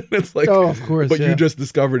 1941. It's like, Oh, of course, but yeah. you just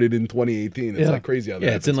discovered it in 2018. It's Yeah. like crazy how that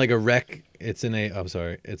Yeah, it's in happens. like a rec. It's in a. I'm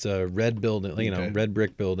sorry. It's a red building. Okay. Red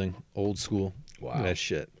brick building, old school. Wow. Look at that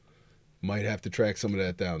shit. Might have to track some of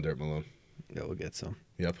that down, Derek Malone. Yeah, we'll get some.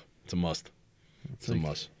 Yep, it's a must. It's a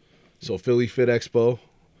must. So Philly Fit Expo,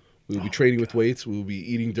 we will be training with weights. We will be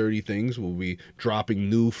eating dirty things. We'll be dropping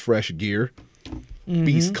new, fresh gear.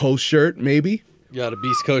 Beast Coast shirt, maybe. Yeah, the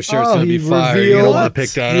Beast Coast shirt's gonna be fire. You're revealed. gonna want to pick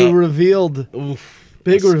that He up. revealed. Oof,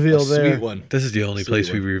 Big a reveal there. Sweet one. This is the only Sweet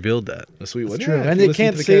place we one. revealed that. A sweet one. It's true. Yeah, if And you you listen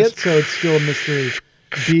can't to the see cast. it, so it's still a mystery.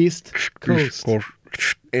 Beast Coast.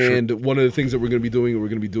 And one of the things that we're going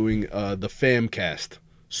to be doing, the Famcast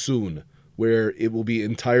soon, where it will be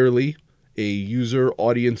entirely a user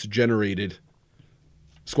audience generated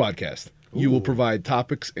Squadkast. You will provide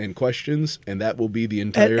topics and questions, and that will be the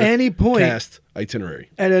entire any point. cast itinerary.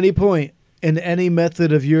 At any point, in any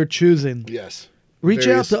method of your choosing. Yes. Reach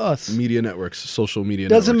out to us. Media networks, social media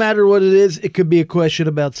Doesn't networks. matter what it is. It could be a question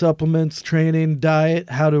about supplements, training, diet,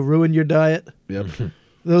 how to ruin your diet, Yep.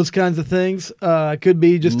 those kinds of things. It could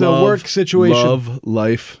be just a work situation. Love,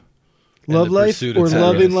 life. Love the life pursuit of or happiness.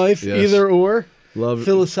 loving life, Yes. either or. Love.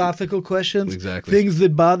 Philosophical questions. Exactly. Things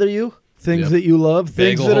that bother you, things Yep. that you love,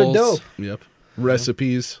 things Bagel that are holes. dope. Yep.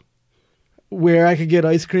 Recipes. Where I could get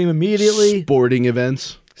ice cream immediately. Sporting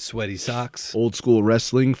events. Sweaty socks. Old school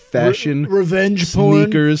wrestling. Fashion. Revenge porn.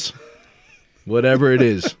 Sneakers. Whatever it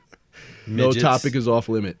is. No Midgets. topic is off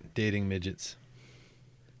limit. Dating midgets.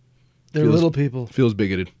 They're Feels- little people. Feels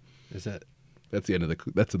bigoted. Is that? That's the end of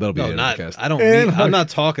that'll be No, the end not. of the cast. I don't. And Mean, I'm not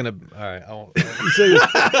talking. All right. I won't.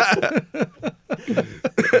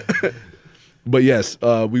 But yes,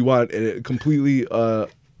 we want a completely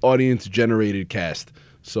audience generated cast.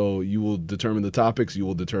 So you will determine the topics, you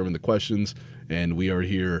will determine the questions, and we are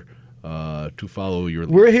here to follow your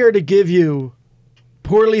lead. We're here to give you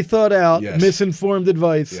poorly thought out, Yes. misinformed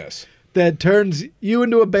advice Yes, that turns you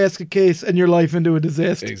into a basket case and your life into a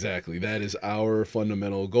disaster. exactly. That is our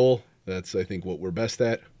fundamental goal. That's, I think, what we're best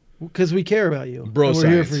at. Because we care about you. Bro and science.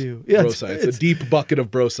 We're here for you. Yeah, bro it's- science. it's- A deep bucket of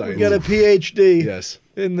bro science. we got a PhD Yes.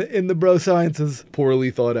 in the bro sciences. Poorly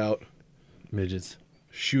thought out, Midgets.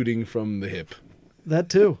 shooting from the hip, That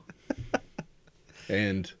too.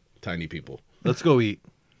 and tiny people. Let's go eat.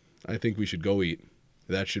 I think we should go eat.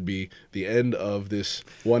 That should be the end of this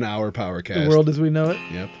 1 hour Powercast. The world as we know it.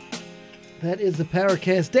 Yep. That is the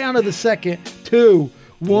Powercast. Down to the second. 2,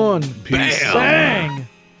 1. Peace. Bang!